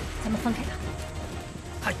咱们分开他。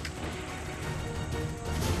嗨。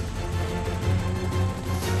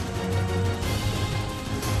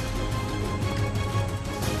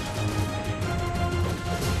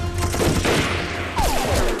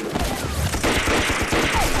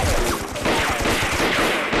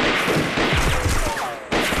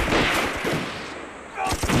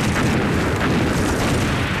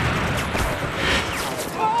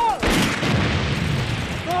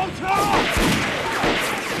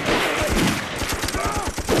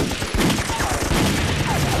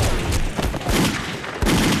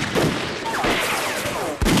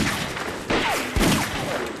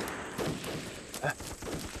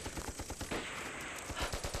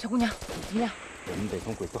小姑娘，怎么样？我们得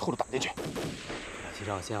从鬼子后头打进去。局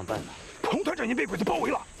长，先想办法。彭团长已经被鬼子包围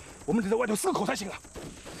了，我们得在外头嘶口才行啊！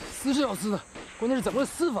撕是要撕的，关键是怎么个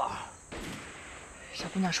撕法。小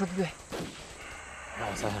姑娘说的对，让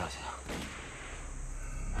我想想。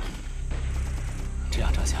这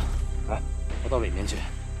样，张翔，我到北面去，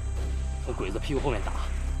从鬼子屁股后面打，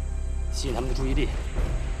吸引他们的注意力。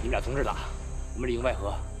你们俩从这儿打，我们里应外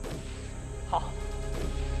合。好。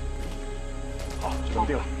 好，就这么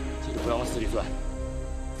定了。记住不要往死里钻。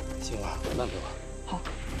杏花，子弹给我。好。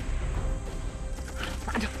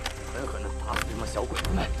拿着，狠狠地打死这帮小鬼子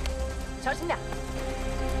们。小心点。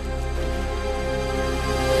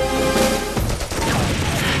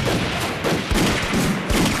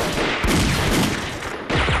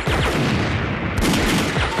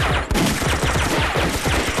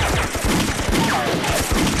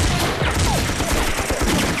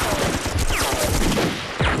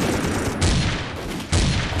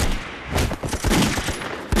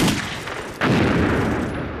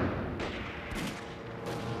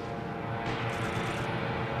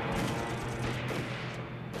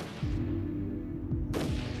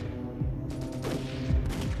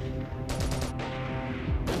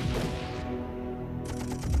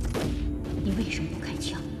你为什么不开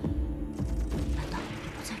枪？难道你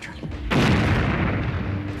不在这里？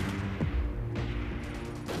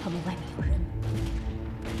他们外面有人，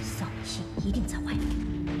丧信一定在外面。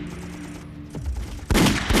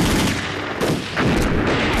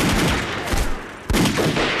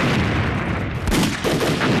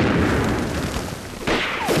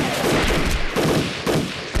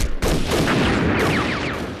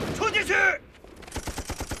冲进去！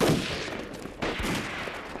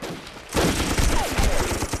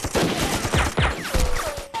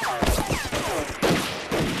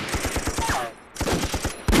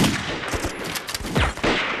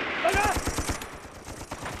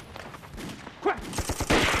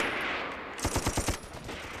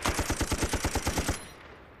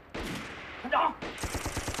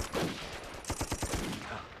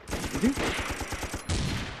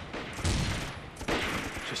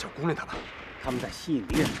 是小姑娘他们，他们在吸引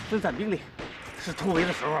敌人，分散兵力，是突围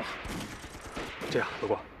的时候了。这样，罗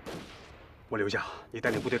光，我留下，你带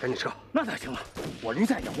领部队赶紧撤。那咋行啊？我留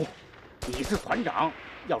下掩护。你是团长，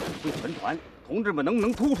要指挥全团，同志们能不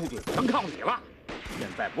能突出去，全靠你了。现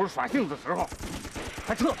在不是耍性子的时候，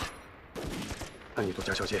快撤吧。那你多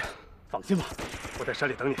加小心。放心吧，我在山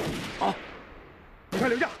里等你。好，你看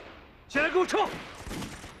刘将，先来给我撤，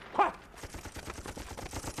快！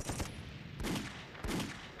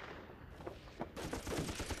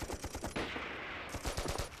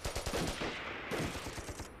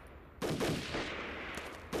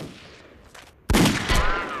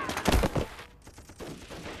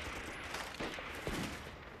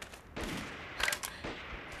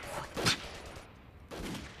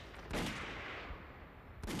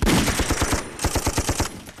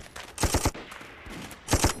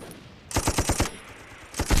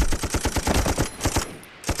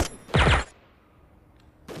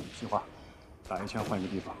 打一枪换一个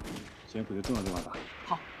地方，先鬼子重要地方打。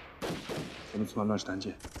好。咱们村乱石潭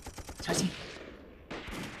见。小心。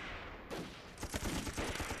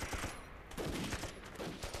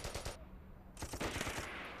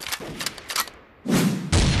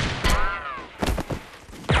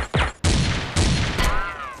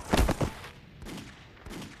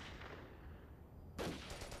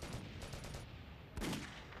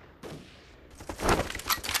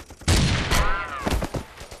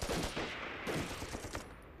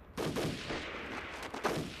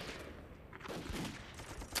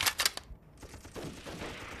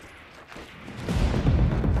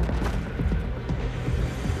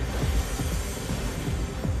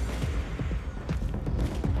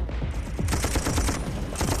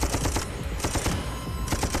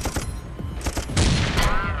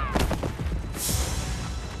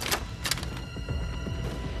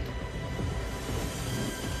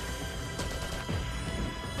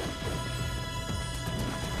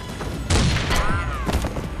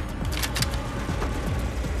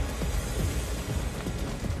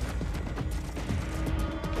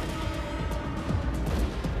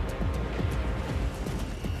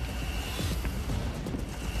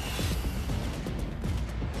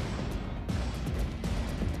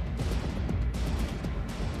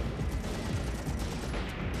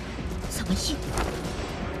文信。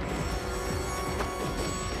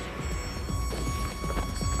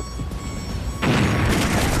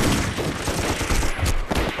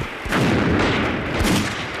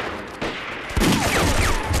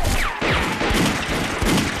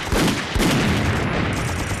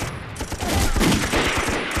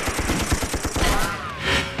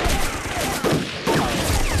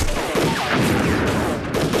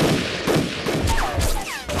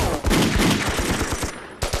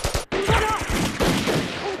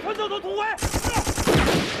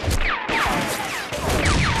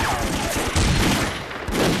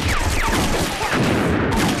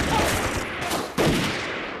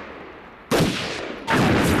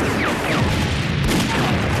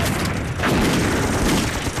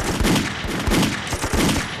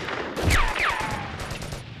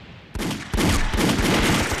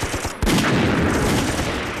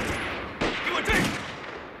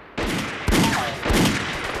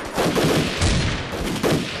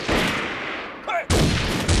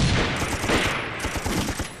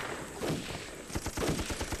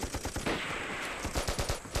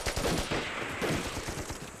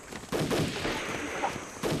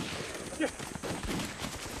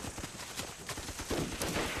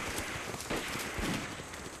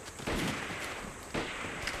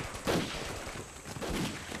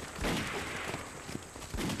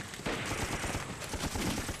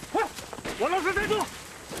 王老师站住！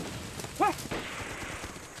快！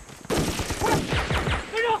快！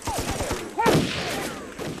跟上！快！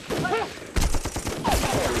快！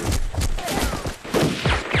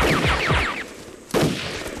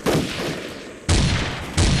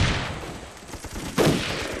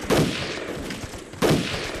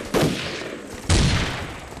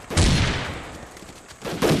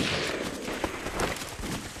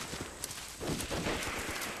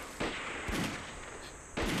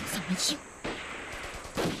丧门星。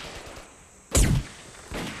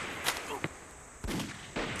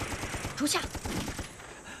 属下，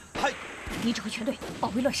嗨，你指挥全队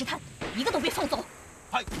包围乱石滩，一个都别放走。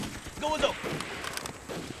嗨，跟我走。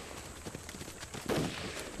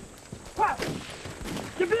快，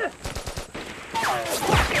进兵！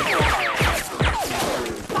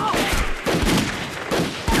打！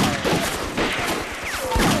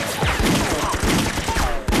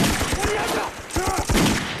我连着，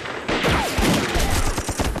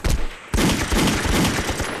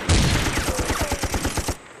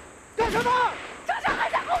干什么？ 张强还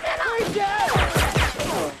在后面呢！危险！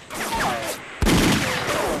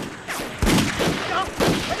长，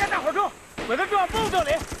快带大伙住！鬼子就要蹦这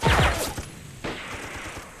里！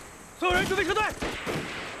所有人准备撤退！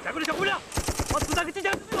赶快的小姑娘，把子弹给机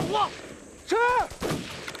枪救活！是。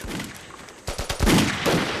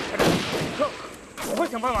撤！我会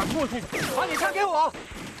想办法拖出去。把你枪给我。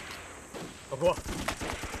老郭，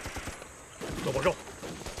多保重。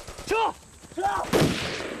撤！撤！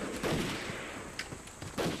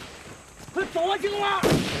 快走啊，青蛙！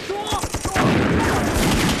说。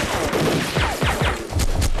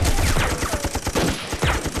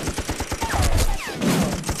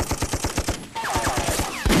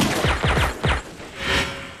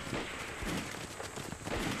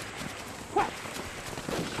快！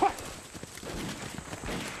快！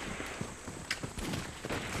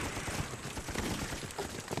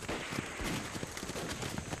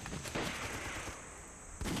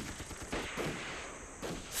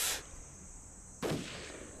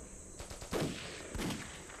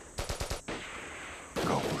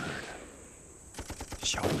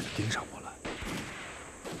小鬼子盯上我了。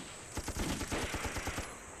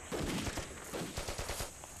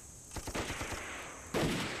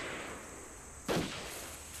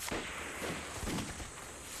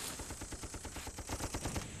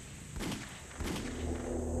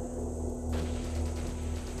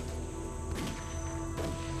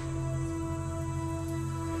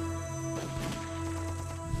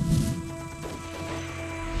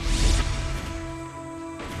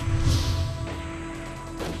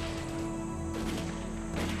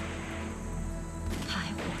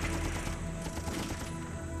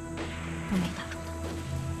我没打中他，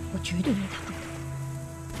我绝对没打中他。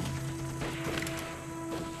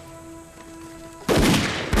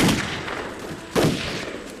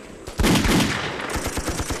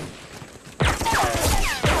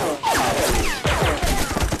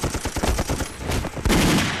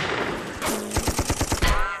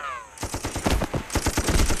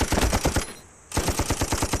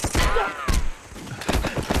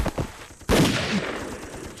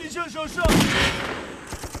军象手上。 子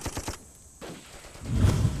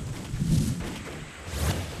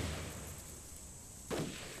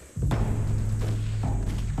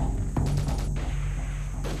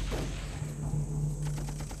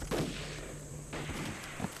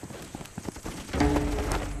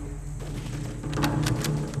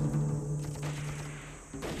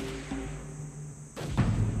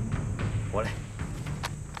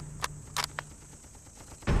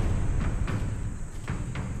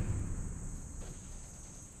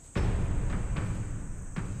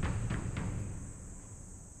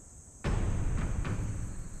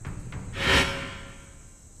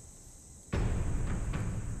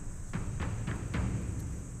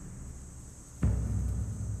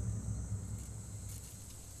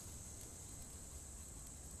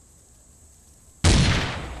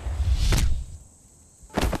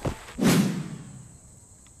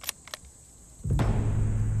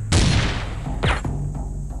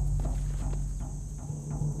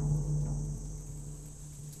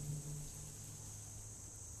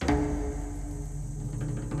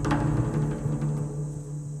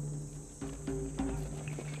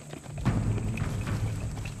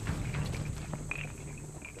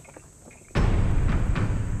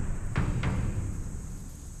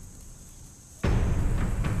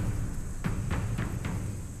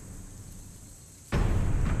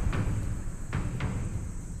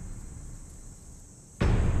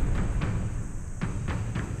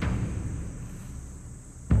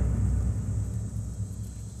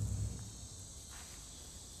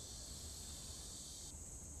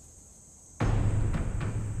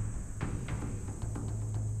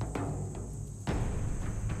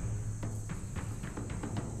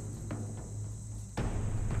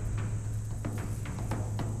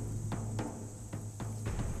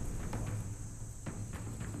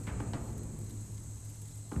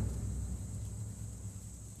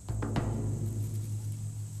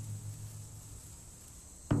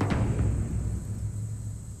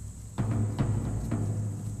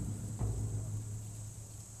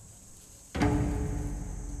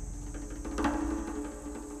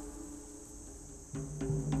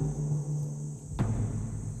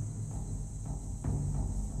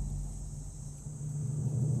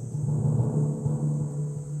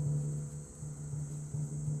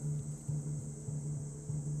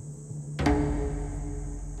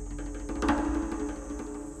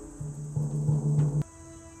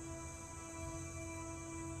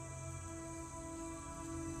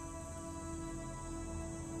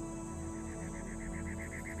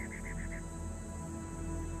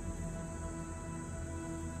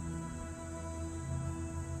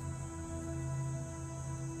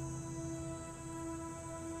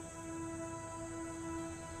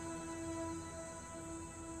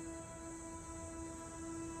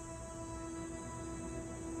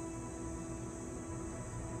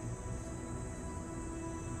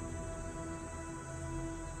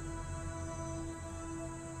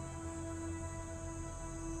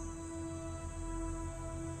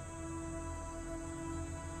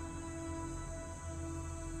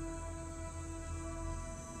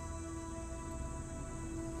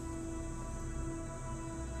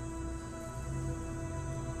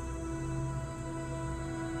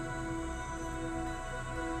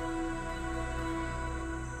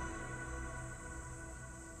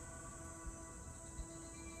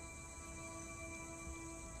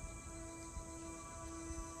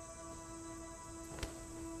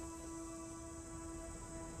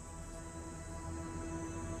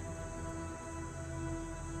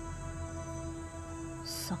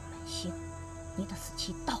心，你的死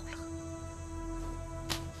期到了。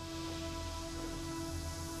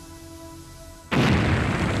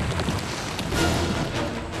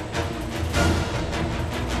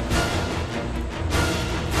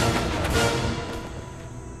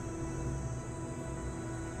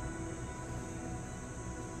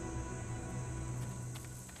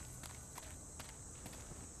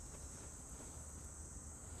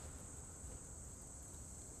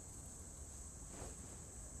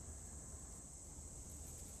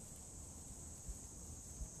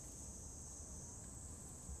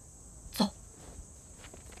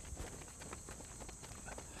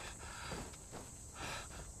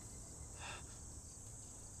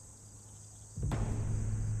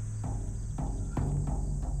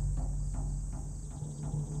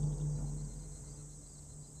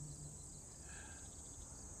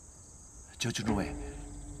交警中尉，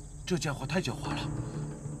这家伙太狡猾了，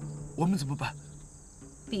我们怎么办？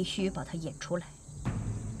必须把他引出来。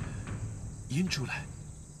引出来？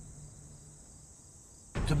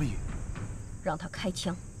怎么引？让他开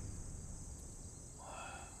枪。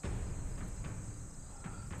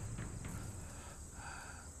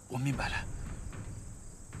我明白了，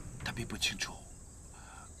他并不清楚，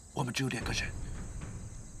我们只有2个人。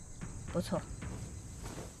不错。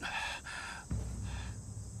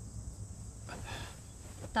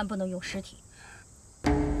但不能用尸体。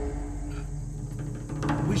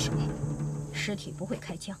为什么？尸体不会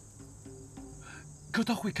开枪。可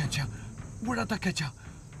他会开枪，我让他开枪。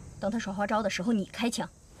等他耍花招的时候，你开枪。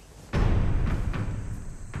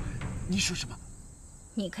你说什么？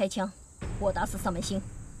你开枪，我打死丧门星，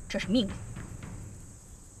这是命令。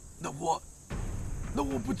那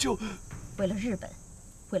我不就……为了日本，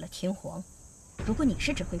为了天皇，如果你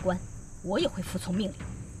是指挥官，我也会服从命令。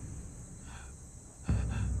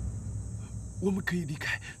我们可以离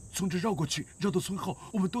开，从这绕过去，绕到村后，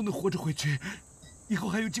我们都能活着回去。以后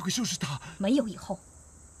还有机会收拾他。没有以后，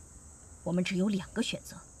我们只有2个选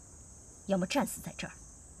择：要么战死在这儿，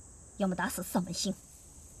要么打死丧门星。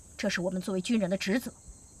这是我们作为军人的职责。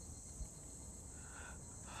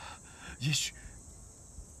也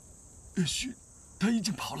许他已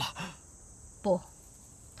经跑了。不，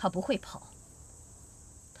他不会跑。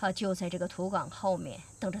他就在这个土岗后面，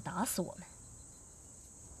等着打死我们。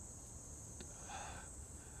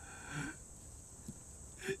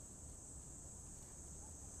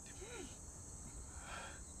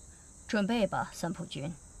准备吧，三浦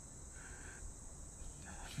君。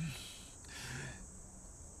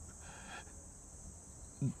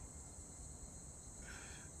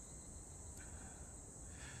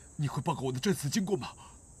你会报告我的战死经过吗？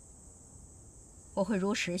我会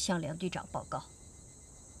如实向梁队长报告。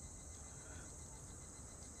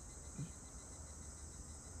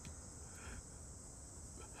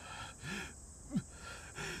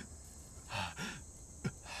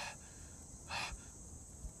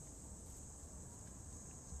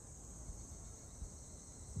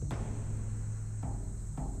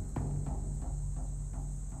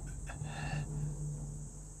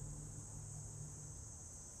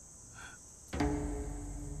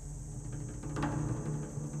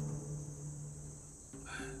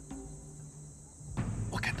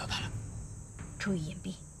注意隐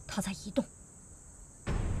蔽，他在移动。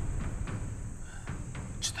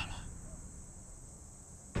知道了。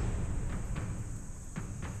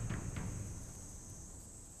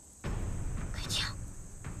开枪！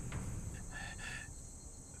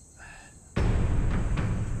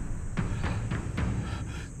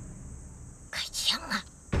开枪啊！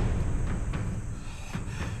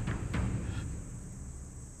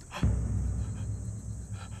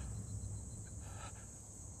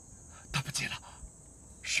他不接了。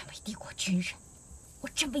身为帝国军人，我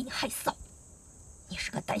真为你害臊！你是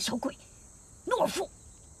个胆小鬼，懦夫！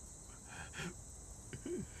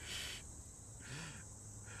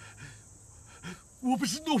我不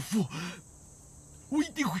是懦夫，我一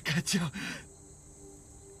定会开枪。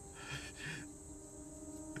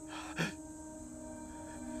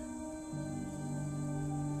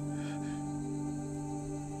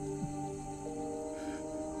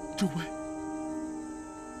诸位，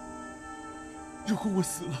如果我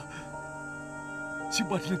死了，请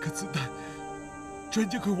把这2颗子弹转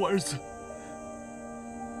交给我儿子。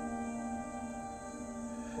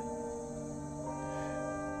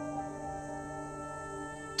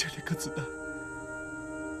这2颗子弹，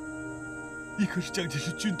一颗是蒋介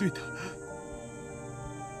石军队的，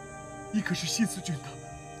一颗是新四军的。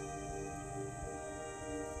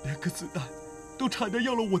2颗子弹都差点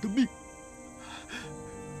要了我的命。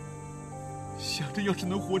想着要是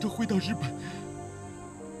能活着回到日本，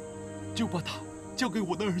就把它交给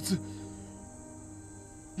我的儿子。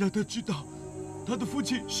让他知道，他的父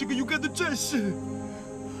亲是个勇敢的战士。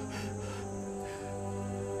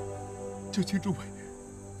郑青中尉，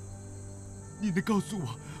你能告诉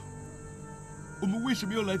我，我们为什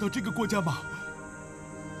么要来到这个国家吗？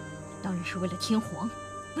当然是为了天皇，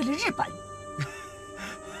为了日本。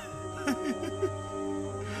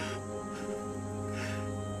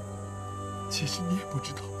其实你也不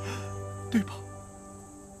知道，对吧？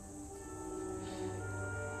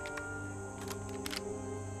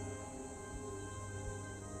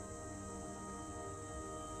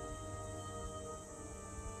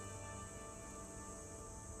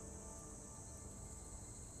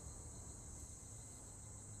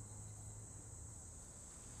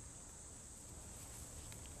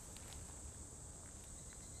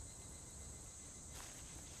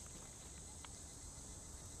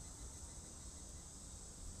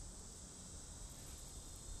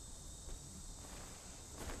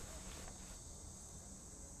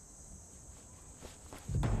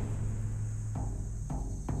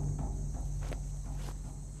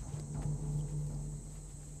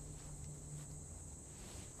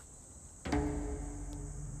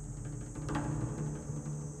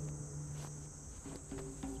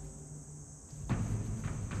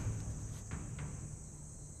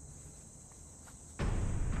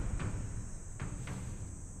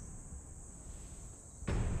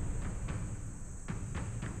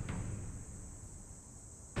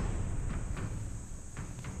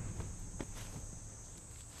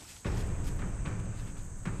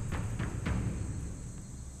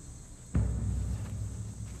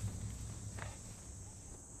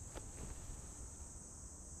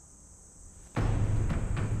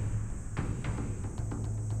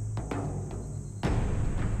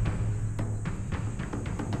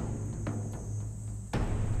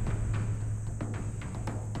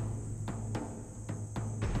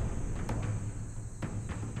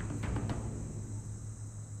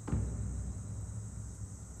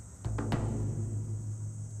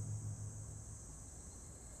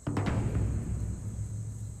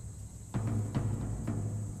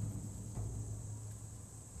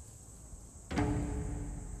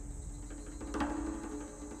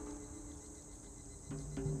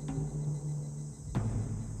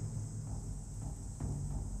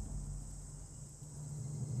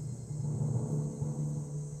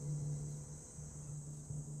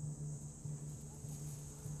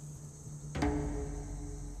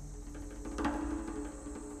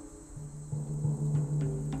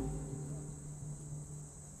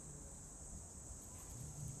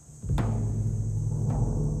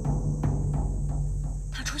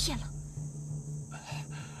出现了。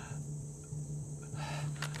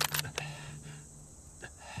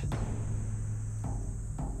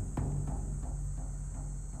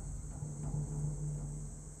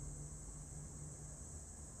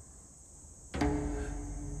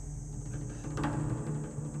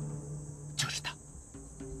就是他。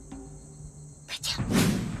快抢！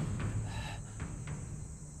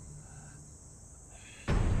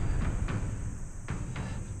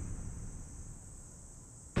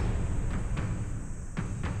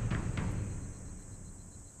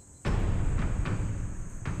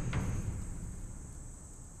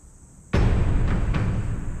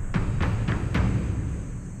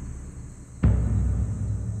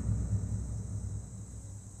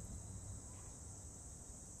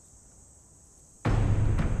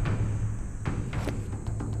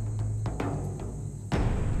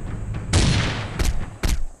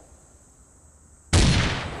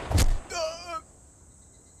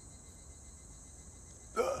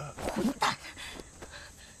混蛋！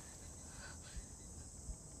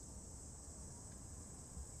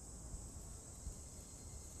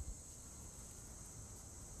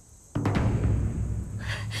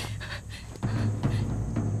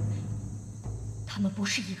他们不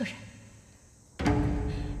是一个人。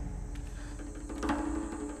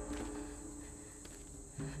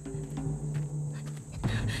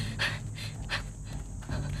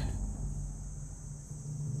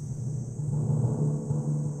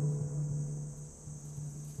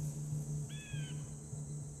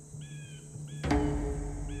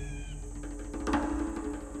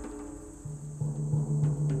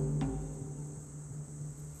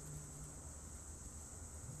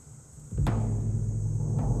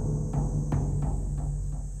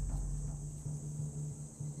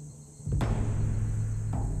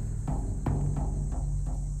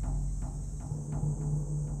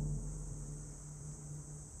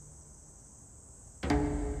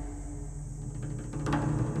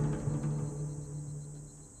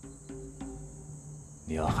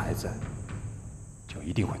你要还在，就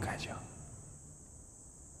一定会开枪。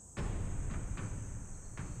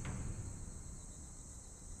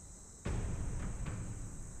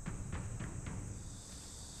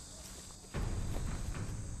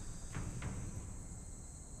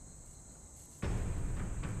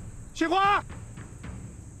杏花，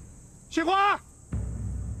杏花，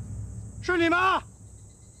是你吗？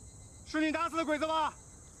是你打死的鬼子吗？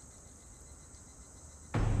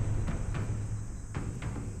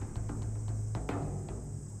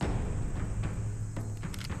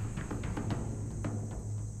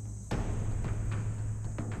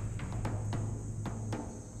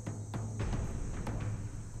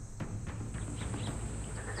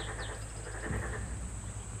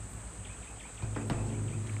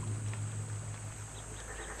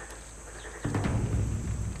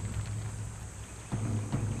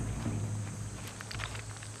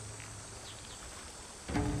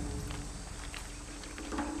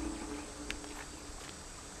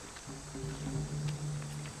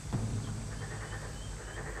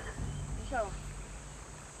没事了，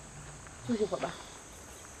休息会儿吧。